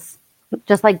caffeine pills,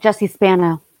 just like Jesse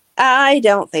Spano. I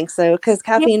don't think so, because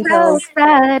caffeine pills...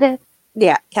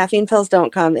 Yeah, caffeine pills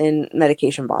don't come in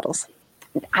medication bottles.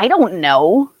 I don't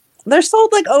know. They're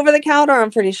sold like over the counter,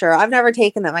 I'm pretty sure. I've never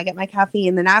taken them. I get my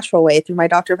caffeine the natural way through my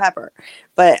Dr. Pepper.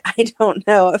 But I don't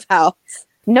know if how...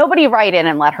 Nobody write in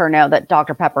and let her know that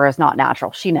Dr. Pepper is not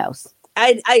natural. She knows.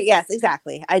 Yes,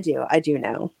 exactly. I do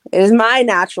know. It is my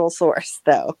natural source,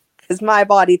 though, because my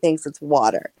body thinks it's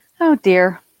water. Oh,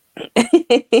 dear.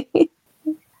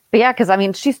 But yeah, because, I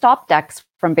mean, she stopped Dex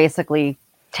from basically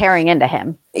tearing into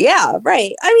him. Yeah,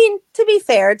 right. I mean, to be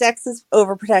fair, Dex is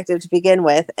overprotective to begin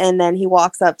with, and then he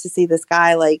walks up to see this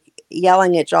guy, like,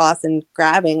 yelling at Joss and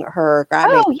grabbing her.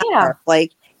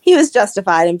 Like, he was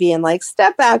justified in being like,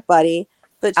 step back, buddy.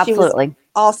 But she was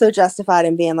also justified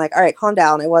in being like, all right, calm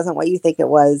down. It wasn't what you think it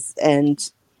was. And,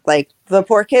 like, the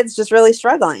poor kid's just really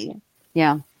struggling.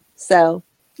 Yeah. So.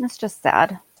 It's just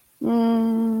sad.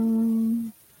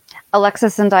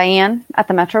 Alexis and Diane at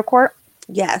the Metro Court.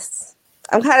 Yes.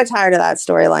 I'm kind of tired of that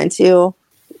storyline too.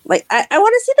 Like, I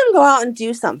want to see them go out and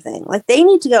do something. Like, they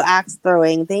need to go axe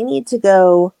throwing. They need to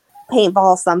go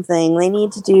paintball something. They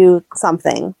need to do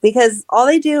something, because all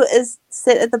they do is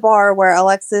sit at the bar where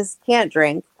Alexis can't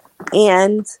drink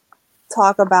and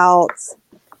talk about...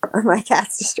 My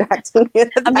cat's distracting me.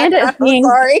 Amanda is being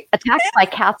attacked by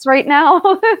cats right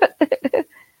now.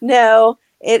 No,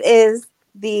 it is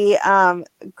the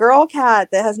girl cat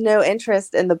that has no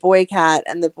interest in the boy cat,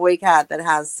 and the boy cat that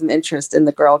has some interest in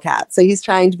the girl cat. So he's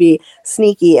trying to be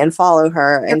sneaky and follow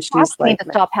her, and she's like, to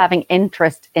stop having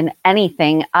interest in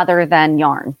anything other than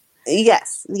yarn.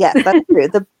 Yes, that's true.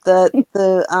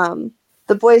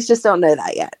 The boys just don't know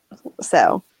that yet.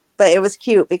 So, but it was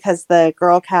cute because the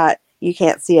girl cat, you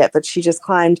can't see it, but she just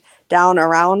climbed down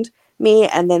around me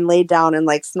and then laid down and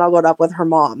like snuggled up with her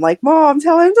mom. Like, Mom,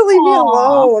 tell him to leave me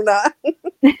alone.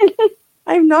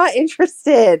 I'm not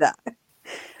interested.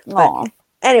 But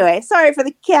anyway, sorry for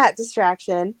the cat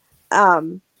distraction. I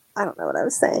don't know what I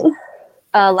was saying.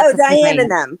 Diane and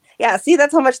them. Yeah, see,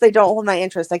 that's how much they don't hold my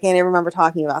interest. I can't even remember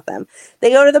talking about them.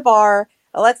 They go to the bar.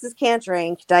 Alexis can't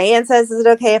drink. Diane says, is it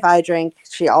okay if I drink?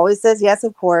 She always says yes,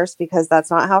 of course, because that's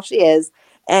not how she is.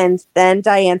 And then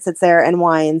Diane sits there and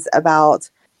whines about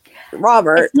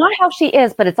Robert. It's not how she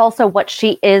is, but it's also what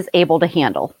she is able to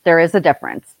handle. There is a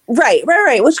difference. Right.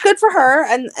 Which good for her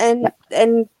and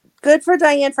good for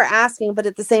Diane for asking. But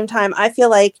at the same time, I feel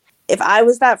like if I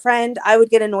was that friend, I would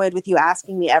get annoyed with you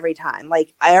asking me every time.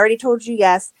 Like, I already told you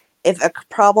yes. If a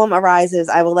problem arises,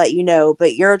 I will let you know.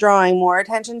 But you're drawing more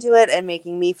attention to it and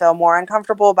making me feel more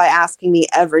uncomfortable by asking me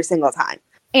every single time.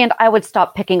 And I would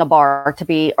stop picking a bar to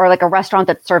be, or like a restaurant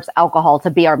that serves alcohol to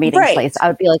be our meeting place. I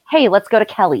would be like, hey, let's go to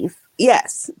Kelly's.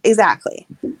 Yes, exactly.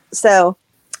 So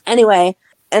anyway,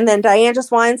 and then Diane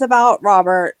just whines about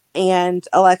Robert, and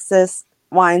Alexis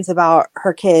whines about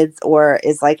her kids, or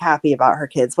is like happy about her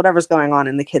kids, whatever's going on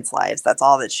in the kids' lives. That's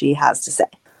all that she has to say.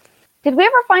 Did we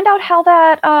ever find out how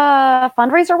that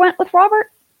fundraiser went with Robert?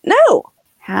 No.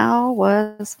 How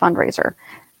was fundraiser?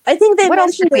 I think they What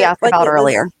else did we ask about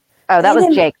earlier? Oh, that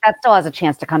was Jake. That still has a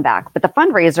chance to come back. But the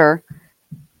fundraiser.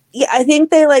 Yeah, I think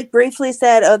they like briefly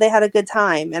said, oh, they had a good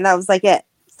time. And that was like it.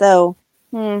 So,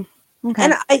 okay.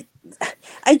 And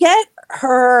I get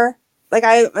her, like,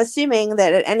 I'm assuming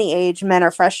that at any age, men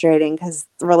are frustrating because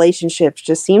relationships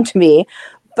just seem to be.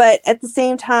 But at the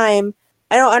same time,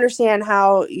 I don't understand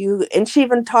how you, and she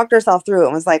even talked herself through it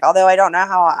and was like, although I don't know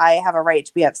how I have a right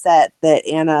to be upset that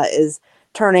Anna is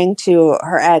turning to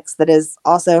her ex, that is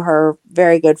also her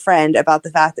very good friend, about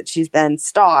the fact that she's been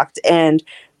stalked and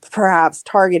perhaps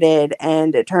targeted.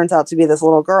 And it turns out to be this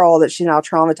little girl that she's now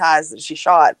traumatized, that she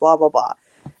shot, blah, blah, blah.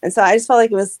 And so I just felt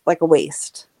like it was like a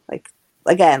waste. Like,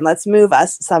 again, let's move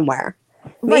us somewhere.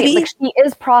 Maybe. Right, like she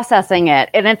is processing it.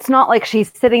 And it's not like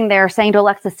she's sitting there saying to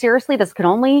Alexa, seriously, this could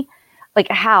only... Like,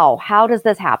 how does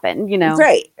this happen? You know?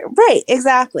 Right,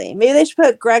 exactly. Maybe they should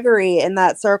put Gregory in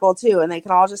that circle too, and they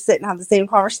can all just sit and have the same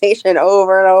conversation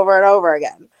over and over and over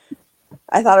again.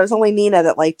 I thought it was only Nina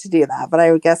that liked to do that, but I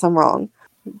would guess I'm wrong.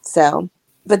 So,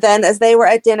 but then as they were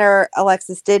at dinner,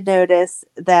 Alexis did notice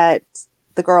that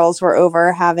the girls were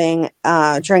over having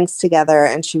drinks together,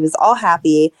 and she was all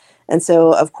happy. And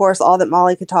so, of course, all that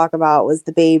Molly could talk about was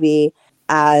the baby,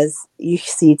 as you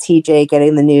see TJ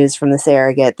getting the news from the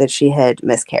surrogate that she had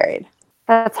miscarried.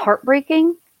 That's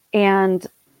heartbreaking, and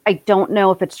I don't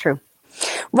know if it's true.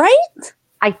 Right?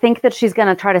 I think that she's going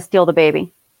to try to steal the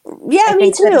baby. Yeah,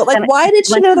 me too. Like, why did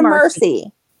she go to Mercy?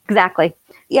 Exactly.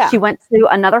 Yeah. She went to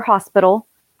another hospital.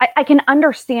 I can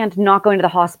understand not going to the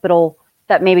hospital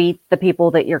that maybe the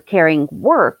people that you're carrying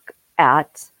work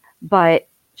at, but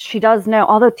she does know,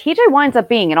 although TJ winds up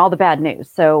being in all the bad news.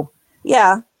 So,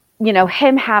 yeah. You know,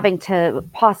 him having to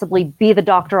possibly be the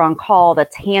doctor on call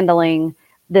that's handling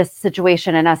this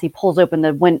situation, and as he pulls open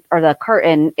the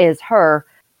curtain is her.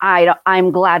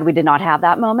 I'm glad we did not have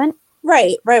that moment.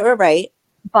 Right.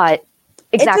 But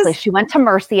exactly, she went to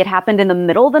Mercy. It happened in the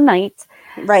middle of the night.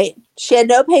 Right. She had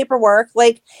no paperwork.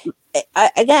 Like,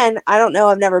 again, I don't know.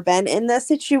 I've never been in this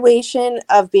situation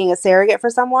of being a surrogate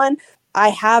for someone. I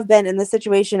have been in the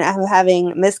situation of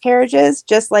having miscarriages,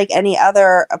 just like any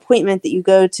other appointment that you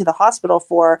go to the hospital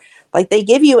for. Like, they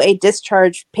give you a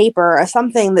discharge paper or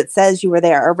something that says you were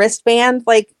there, a wristband,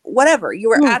 like whatever, you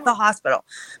were at the hospital.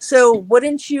 So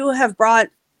wouldn't you have brought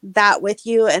that with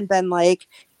you and been like,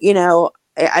 you know,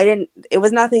 I didn't, it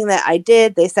was nothing that I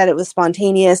did. They said it was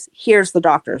spontaneous. Here's the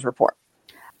doctor's report.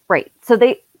 Right. So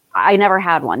I never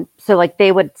had one. So like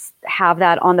they would have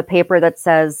that on the paper that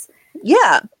says,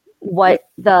 yeah, what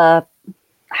I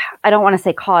don't want to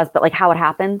say cause, but like how it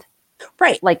happened.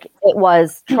 Right. Like it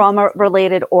was trauma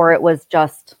related or it was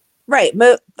just. Right.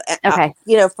 Okay.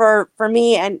 You know, for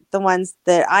me and the ones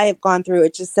that I have gone through,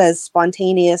 it just says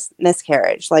spontaneous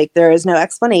miscarriage. Like there is no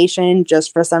explanation.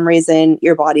 Just for some reason,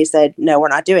 your body said, no, we're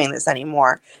not doing this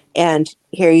anymore. And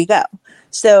here you go.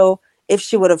 So if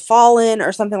she would have fallen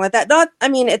or something like that, I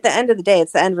mean, at the end of the day,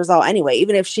 it's the end result anyway.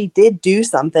 Even if she did do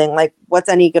something, like what's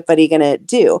anybody going to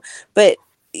do? But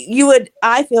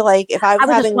I feel like if I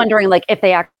was just wondering, like, if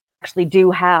they actually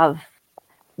do have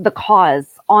the cause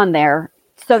on there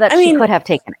so that she could have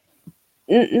taken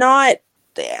it. Not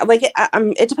like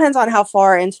it depends on how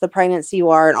far into the pregnancy you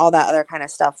are and all that other kind of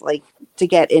stuff, like to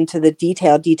get into the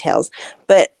details.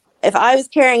 But if I was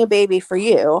carrying a baby for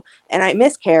you and I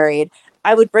miscarried,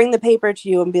 I would bring the paper to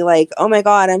you and be like, oh my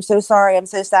God, I'm so sorry. I'm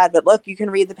so sad. But look, you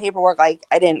can read the paperwork. Like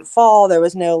I didn't fall. There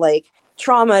was no like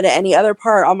trauma to any other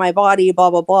part on my body, blah,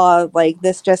 blah, blah. Like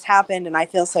this just happened and I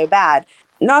feel so bad.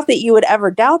 Not that you would ever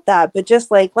doubt that, but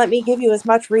just like, let me give you as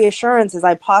much reassurance as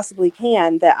I possibly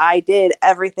can that I did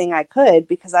everything I could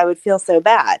because I would feel so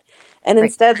bad. And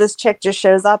instead this chick just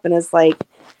shows up and is like,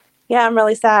 yeah, I'm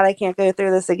really sad. I can't go through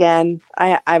this again.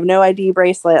 I have no ID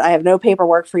bracelet. I have no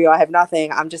paperwork for you. I have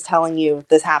nothing. I'm just telling you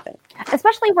this happened.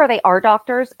 Especially where they are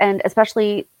doctors, and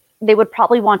especially they would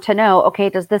probably want to know, okay,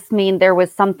 does this mean there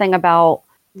was something about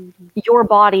your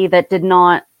body that did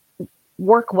not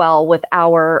work well with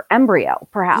our embryo,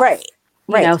 perhaps? Right.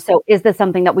 You know, so is this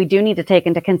something that we do need to take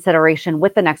into consideration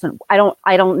with the next one? I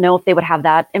don't know if they would have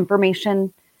that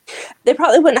information. They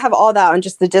probably wouldn't have all that on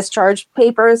just the discharge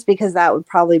papers because that would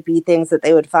probably be things that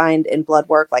they would find in blood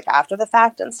work like after the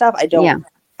fact and stuff.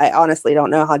 I honestly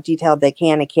don't know how detailed they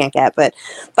can and can't get. But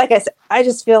like I said, I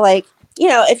just feel like, you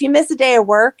know, if you miss a day of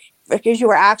work because you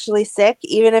were actually sick,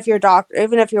 even if your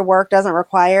work doesn't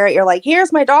require it, you're like,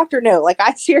 here's my doctor note. Like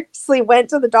I seriously went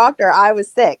to the doctor. I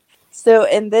was sick. So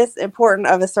in this important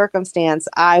of a circumstance,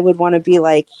 I would want to be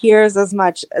like, here's as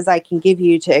much as I can give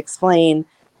you to explain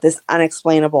this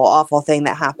unexplainable, awful thing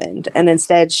that happened. And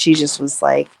instead she just was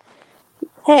like,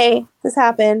 hey, this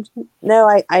happened. No,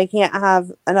 I can't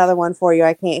have another one for you.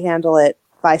 I can't handle it.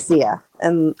 Bye, see ya.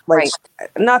 And like,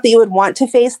 not that you would want to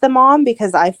face the mom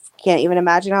because I can't even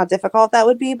imagine how difficult that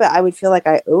would be, but I would feel like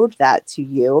I owed that to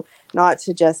you, not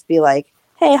to just be like,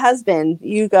 hey, husband,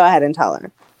 you go ahead and tell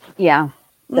her. Yeah.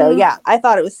 So yeah, I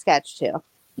thought it was sketch too.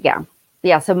 Yeah.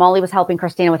 Yeah. So Molly was helping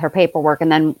Christina with her paperwork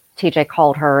and then TJ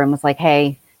called her and was like,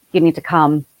 hey, you need to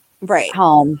come Right.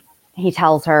 home. He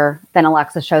tells her. Then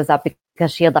Alexis shows up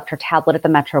because she had left her tablet at the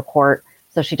Metro Court.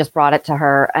 So she just brought it to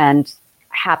her and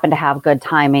happened to have good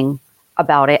timing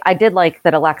about it. I did like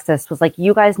that Alexis was like,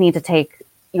 you guys need to take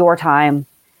your time.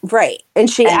 Right. And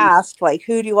she asked, like,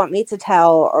 who do you want me to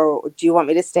tell, or do you want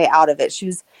me to stay out of it? She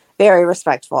was very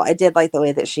respectful. I did like the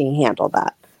way that she handled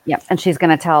that. Yep. And she's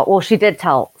going to tell, well, she did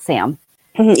tell Sam.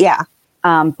 Yeah.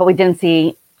 But we didn't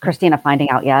see Christina finding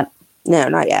out yet. No,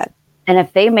 not yet. And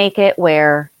if they make it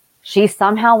where she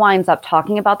somehow winds up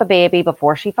talking about the baby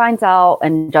before she finds out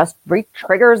and just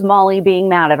re-triggers Molly being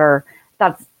mad at her,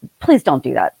 please don't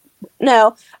do that.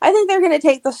 No, I think they're going to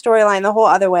take the storyline the whole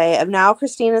other way of now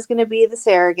Christina's going to be the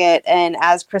surrogate. And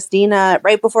as Christina,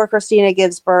 right before Christina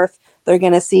gives birth, they're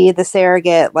going to see the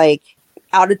surrogate like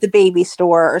out at the baby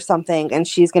store or something. And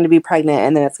she's going to be pregnant.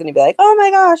 And then it's going to be like, oh my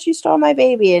gosh, you stole my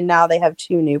baby. And now they have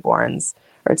 2 newborns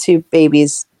or 2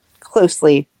 babies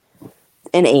closely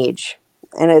in age.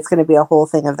 And it's going to be a whole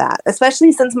thing of that,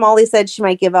 especially since Molly said she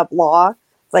might give up law.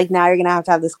 It's like now you're going to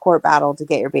have this court battle to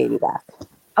get your baby back.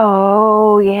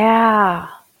 Oh, yeah.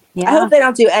 I hope they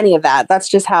don't do any of that. That's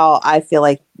just how I feel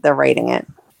like they're writing it.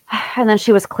 And then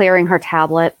she was clearing her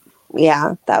tablet.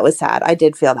 Yeah, that was sad. I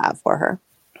did feel that for her.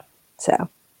 So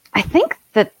I think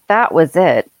that was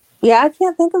it. Yeah, I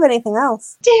can't think of anything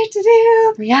else.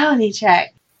 Reality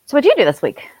check. So what'd you do this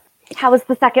week? How was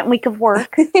the second week of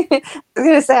work? I was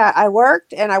going to say I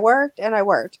worked and I worked and I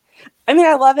worked. I mean,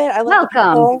 I love it. I love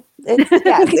Welcome.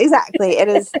 Yes, exactly.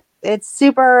 It's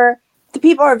super. The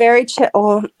people are very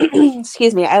chill.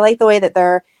 Excuse me. I like the way that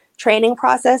their training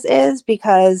process is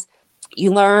because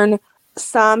you learn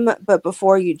some, but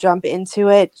before you jump into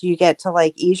it, you get to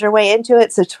like ease your way into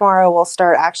it. So tomorrow we'll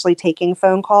start actually taking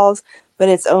phone calls, but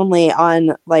it's only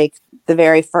on like the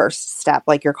very first step,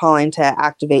 like you're calling to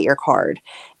activate your card.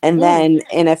 And then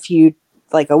in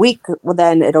a week, well,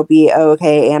 then it'll be,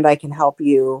 okay, and I can help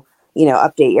you,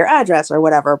 update your address or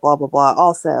whatever, blah, blah, blah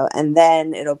also. And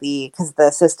then it'll be, because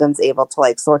the system's able to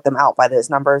like sort them out by those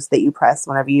numbers that you press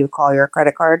whenever you call your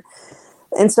credit card.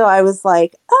 And so I was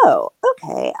like, oh,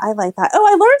 okay, I like that. Oh,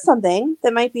 I learned something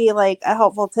that might be like a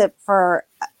helpful tip for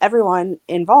everyone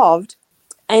involved.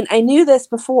 And I knew this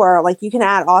before, like you can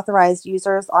add authorized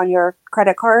users on your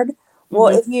credit card. Well,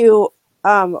 if you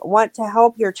want to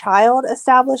help your child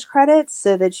establish credits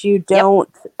so that you don't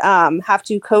have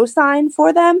to co-sign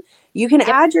for them, you can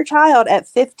add your child at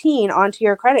 15 onto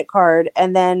your credit card,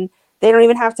 and then they don't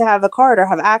even have to have a card or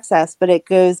have access, but it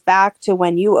goes back to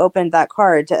when you opened that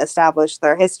card to establish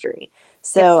their history.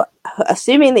 So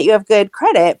assuming that you have good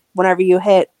credit, whenever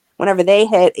they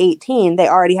hit 18, they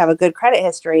already have a good credit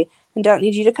history and don't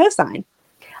need you to co-sign.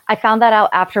 I found that out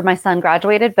after my son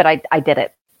graduated, but I did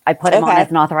it. I put him on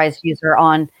as an authorized user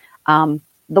on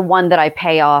the one that I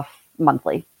pay off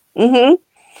monthly. Mm-hmm.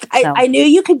 I knew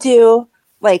you could do,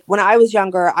 like when I was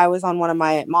younger, I was on one of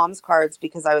my mom's cards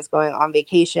because I was going on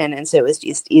vacation. And so it was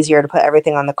just easier to put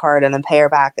everything on the card and then pay her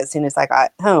back as soon as I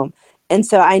got home. And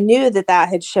so I knew that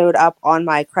had showed up on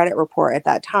my credit report at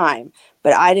that time,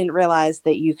 but I didn't realize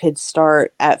that you could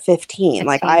start at 15.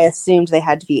 Like I assumed they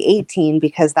had to be 18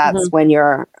 because that's when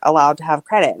you're allowed to have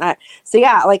credit. And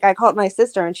I called my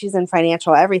sister and she's in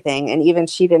financial everything. And even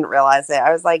she didn't realize it.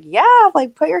 I was like,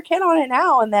 put your kid on it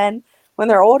now. And then when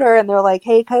they're older and they're like,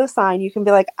 hey, co-sign, you can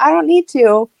be like, I don't need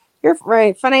to. You're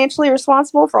financially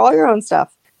responsible for all your own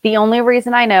stuff. The only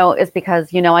reason I know is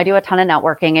because, I do a ton of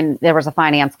networking, and there was a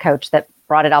finance coach that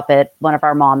brought it up at one of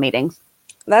our mom meetings.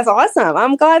 That's awesome.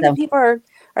 I'm glad that people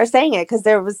are saying it, because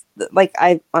there was like,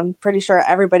 I'm pretty sure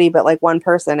everybody but like one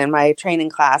person in my training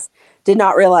class did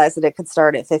not realize that it could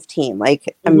start at 15.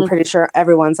 Like I'm pretty sure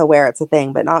everyone's aware it's a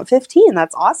thing, but not 15.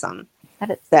 That's awesome.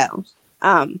 That is so.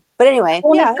 But anyway,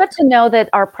 it's good to know that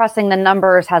our pressing the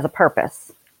numbers has a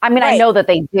purpose. I mean, I know that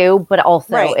they do, but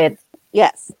also it's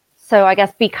yes. So I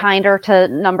guess be kinder to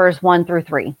numbers 1 through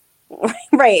 3.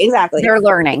 Right, exactly. They're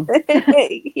learning.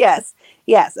 Yes.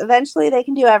 Eventually they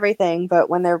can do everything, but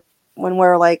when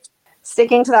we're like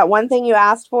sticking to that one thing you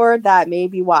asked for, that may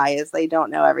be why is they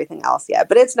don't know everything else yet.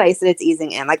 But it's nice that it's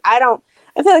easing in. Like I feel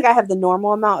like I have the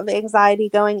normal amount of anxiety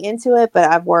going into it, but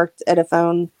I've worked at a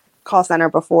phone call center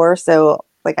before, so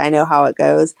like I know how it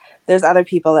goes. There's other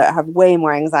people that have way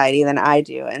more anxiety than I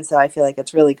do, and so I feel like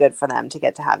it's really good for them to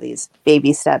get to have these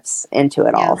baby steps into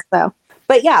it all. So,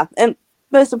 but and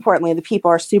most importantly, the people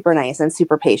are super nice and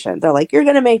super patient. They're like, you're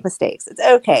going to make mistakes. It's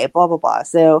okay, blah blah blah.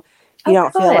 So you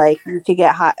don't feel like you could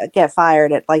get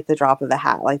fired at like the drop of a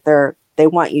hat. Like they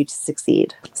want you to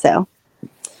succeed. So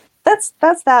that's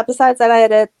that. Besides that, I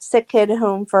had a sick kid at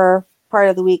home for part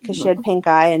of the week because she had pink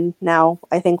eye, and now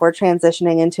I think we're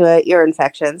transitioning into a ear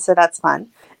infection, so that's fun.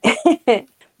 But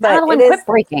Madeline, it is quit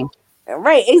breaking.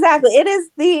 right. Exactly. It is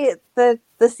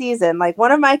the season. Like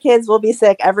one of my kids will be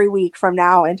sick every week from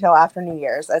now until after New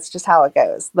Year's. That's just how it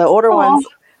goes. The older ones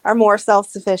are more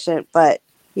self-sufficient, but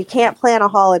you can't plan a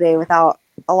holiday without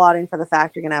allotting for the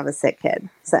fact you're going to have a sick kid.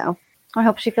 So I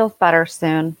hope she feels better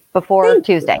soon before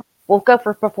Tuesday. We'll go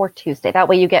for before Tuesday. That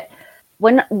way you get,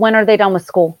 when are they done with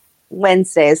school?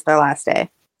 Wednesday is their last day.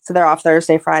 So they're off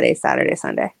Thursday, Friday, Saturday,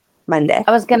 Sunday, Monday.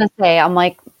 I was going to say, I'm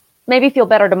like, maybe feel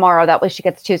better tomorrow. That way she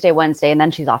gets Tuesday, Wednesday, and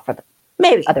then she's off for the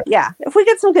maybe. other. Yeah. If we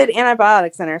get some good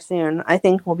antibiotics in her soon, I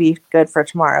think we'll be good for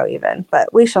tomorrow even,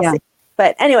 but we shall see.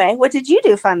 But anyway, what did you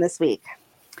do fun this week?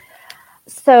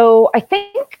 So I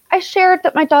think I shared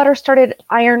that my daughter started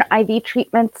iron IV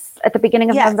treatments at the beginning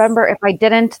of November. If I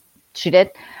didn't, she did.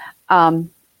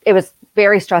 It was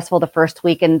very stressful the first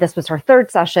week, and this was her third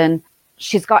session.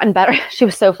 She's gotten better. She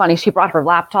was so funny. She brought her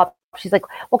laptop. She's like,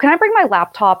 well, can I bring my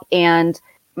laptop and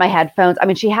my headphones? I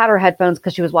mean, she had her headphones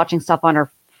because she was watching stuff on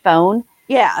her phone.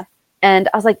 Yeah. And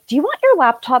I was like, do you want your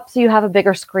laptop so you have a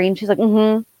bigger screen? She's like,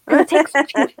 mm-hmm. It takes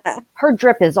her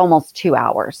drip is almost 2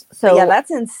 hours. So yeah,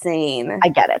 that's insane. I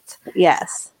get it.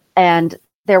 Yes. And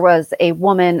there was a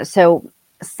woman. So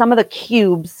some of the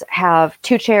cubes have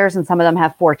 2 chairs and some of them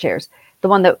have 4 chairs. The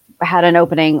one that had an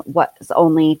opening was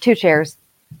only 2 chairs.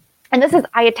 And this is,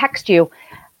 I had texted you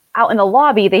out in the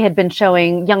lobby. They had been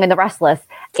showing Young and the Restless,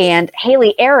 and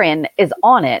Haley Aaron is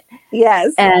on it.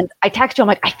 Yes. And I texted you, I'm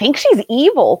like, I think she's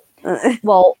evil.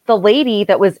 Well, the lady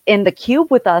that was in the cube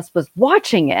with us was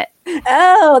watching it.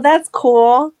 Oh, that's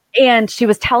cool. And she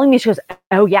was telling me, she goes,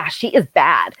 oh yeah, she is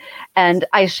bad. And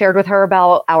I shared with her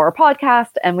about our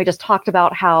podcast, and we just talked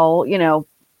about how, you know,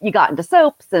 you got into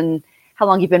soaps and how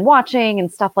long you've been watching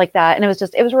and stuff like that. And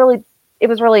it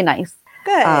was really nice.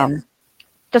 Good.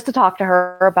 Just to talk to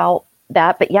her about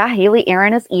that. But yeah, Haley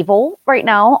Aaron is evil right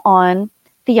now on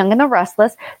The Young and the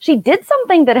Restless. She did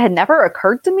something that had never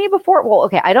occurred to me before. Well,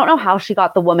 okay, I don't know how she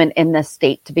got the woman in this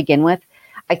state to begin with.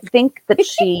 I think that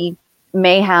she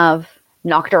may have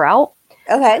knocked her out.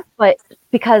 Okay. But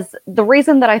because the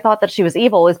reason that I thought that she was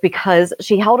evil is because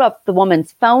she held up the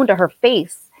woman's phone to her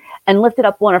face and lifted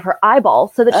up one of her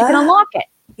eyeballs so that she can unlock it.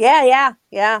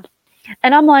 Yeah.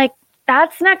 And I'm like,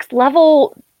 that's next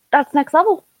level. That's next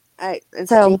level. It's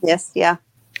genius. Yeah.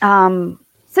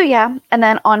 So yeah. And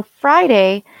then on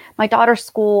Friday, my daughter's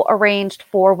school arranged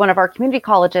for one of our community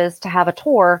colleges to have a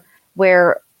tour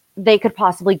where they could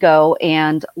possibly go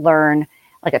and learn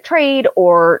like a trade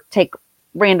or take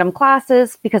random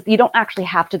classes, because you don't actually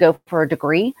have to go for a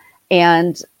degree.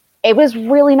 And it was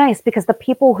really nice because the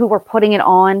people who were putting it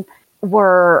on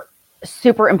were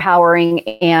super empowering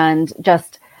and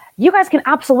just, you guys can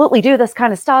absolutely do this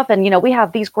kind of stuff. And, you know, we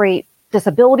have these great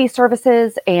disability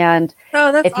services. And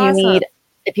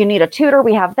if you need a tutor,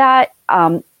 we have that.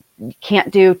 You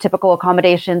can't do typical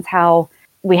accommodations how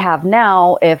we have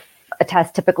now. If a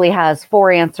test typically has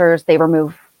 4 answers, they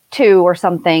remove 2 or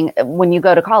something. When you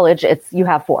go to college, you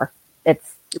have 4.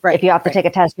 It's right. If you have to take a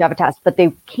test, you have a test. But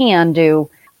they can do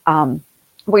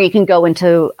where you can go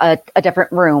into a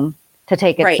different room to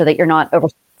take it so that you're not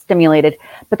overstimulated.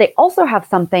 But they also have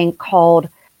something called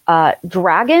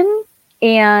Dragon,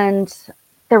 and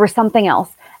there was something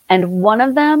else. And one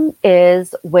of them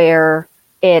is where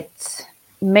it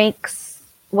makes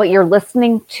what you're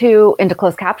listening to into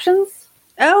closed captions.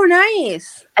 Oh,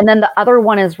 nice. And then the other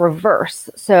one is reverse.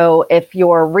 So if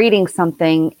you're reading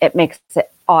something, it makes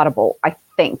it audible, I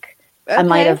think. Okay. I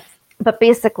might have, but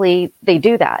basically they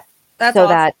do that. That's so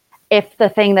awesome. That if the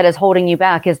thing that is holding you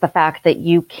back is the fact that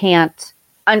you can't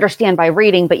understand by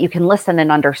reading, but you can listen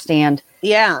and understand.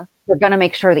 Yeah. They're going to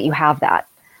make sure that you have that.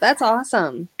 That's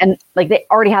awesome. And like they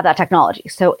already have that technology.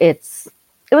 So it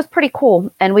was pretty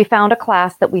cool. And we found a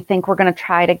class that we think we're going to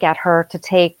try to get her to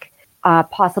take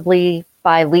possibly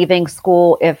by leaving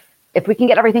school. If we can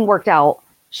get everything worked out,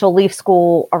 she'll leave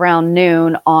school around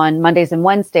noon on Mondays and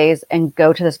Wednesdays and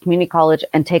go to this community college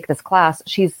and take this class.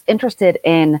 She's interested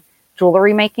in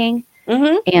jewelry making.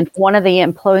 Mm-hmm. And one of the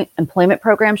employment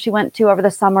programs she went to over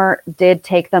the summer did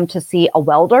take them to see a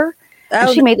welder. And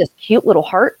she made this cute little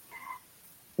heart.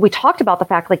 We talked about the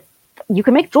fact, like, you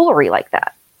can make jewelry like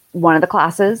that. One of the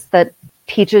classes that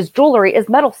teaches jewelry is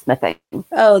metalsmithing.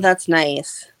 Oh, that's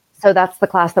nice. So that's the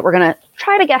class that we're going to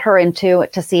try to get her into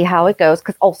to see how it goes.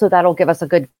 Because also that'll give us a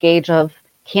good gauge of,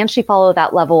 can she follow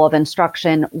that level of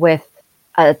instruction with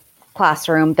a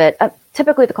classroom that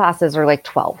typically the classes are like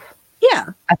 12. Yeah.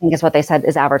 I think is what they said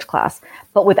is average class,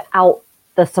 but without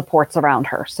the supports around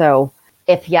her. So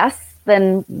if yes,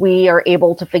 then we are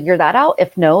able to figure that out.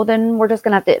 If no, then we're just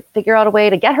going to have to figure out a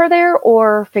way to get her there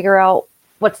or figure out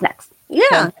what's next.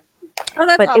 Yeah. So, Oh,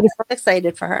 that's but awesome. it was I'm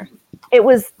excited for her. it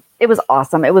was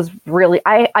awesome. It was really,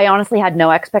 I honestly had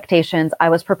no expectations. I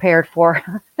was prepared for,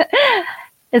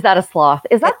 is that a sloth?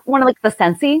 Is that one of like the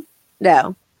Scentsy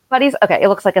No. buddies? Okay. It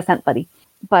looks like a scent buddy,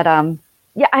 but,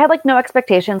 yeah, I had like no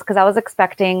expectations because I was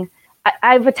expecting,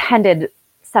 I've attended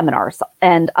seminars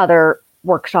and other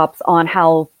workshops on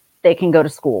how they can go to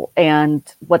school and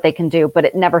what they can do, but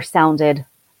it never sounded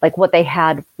like what they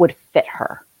had would fit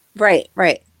her. Right.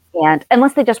 And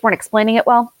unless they just weren't explaining it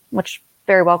well, which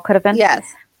very well could have been. Yes.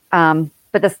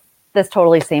 But this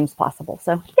totally seems possible.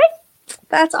 So yay!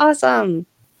 That's awesome.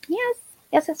 Yes.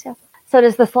 So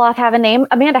does the sloth have a name?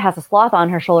 Amanda has a sloth on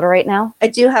her shoulder right now. I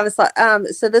do have a sloth.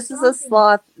 So this is a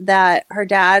sloth that her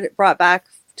dad brought back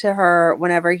to her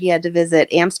whenever he had to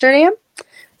visit Amsterdam.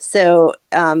 So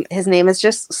his name is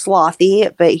just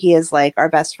Slothy, but he is like our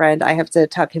best friend. I have to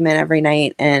tuck him in every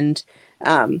night, and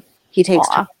he takes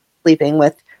turns sleeping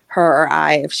with her or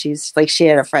I if she's like, she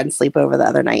had a friend sleep over the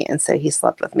other night, and so he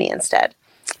slept with me instead.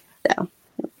 So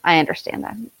I understand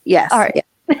that. Yes. All right. Yeah.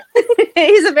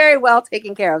 He's a very well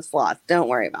taken care of sloth. Don't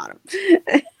worry about him.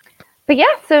 But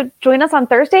yeah, so join us on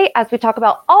Thursday as we talk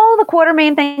about all the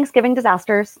Quartermain Thanksgiving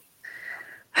disasters.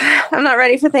 I'm not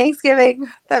ready for Thanksgiving.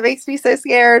 That makes me so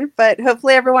scared, but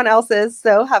hopefully everyone else is.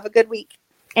 So have a good week.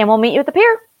 And we'll meet you at the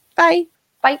pier. Bye.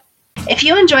 Bye. If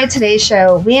you enjoyed today's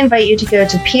show, we invite you to go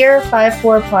to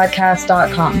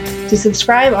peer54podcast.com to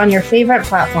subscribe on your favorite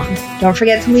platform. Don't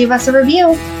forget to leave us a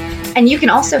review. And you can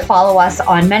also follow us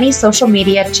on many social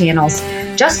media channels.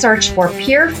 Just search for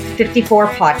Peer 54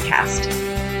 Podcast.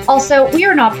 Also, we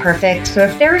are not perfect, so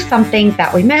if there is something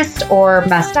that we missed or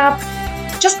messed up,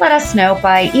 just let us know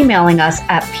by emailing us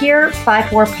at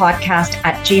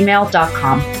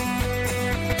peer54podcast@gmail.com.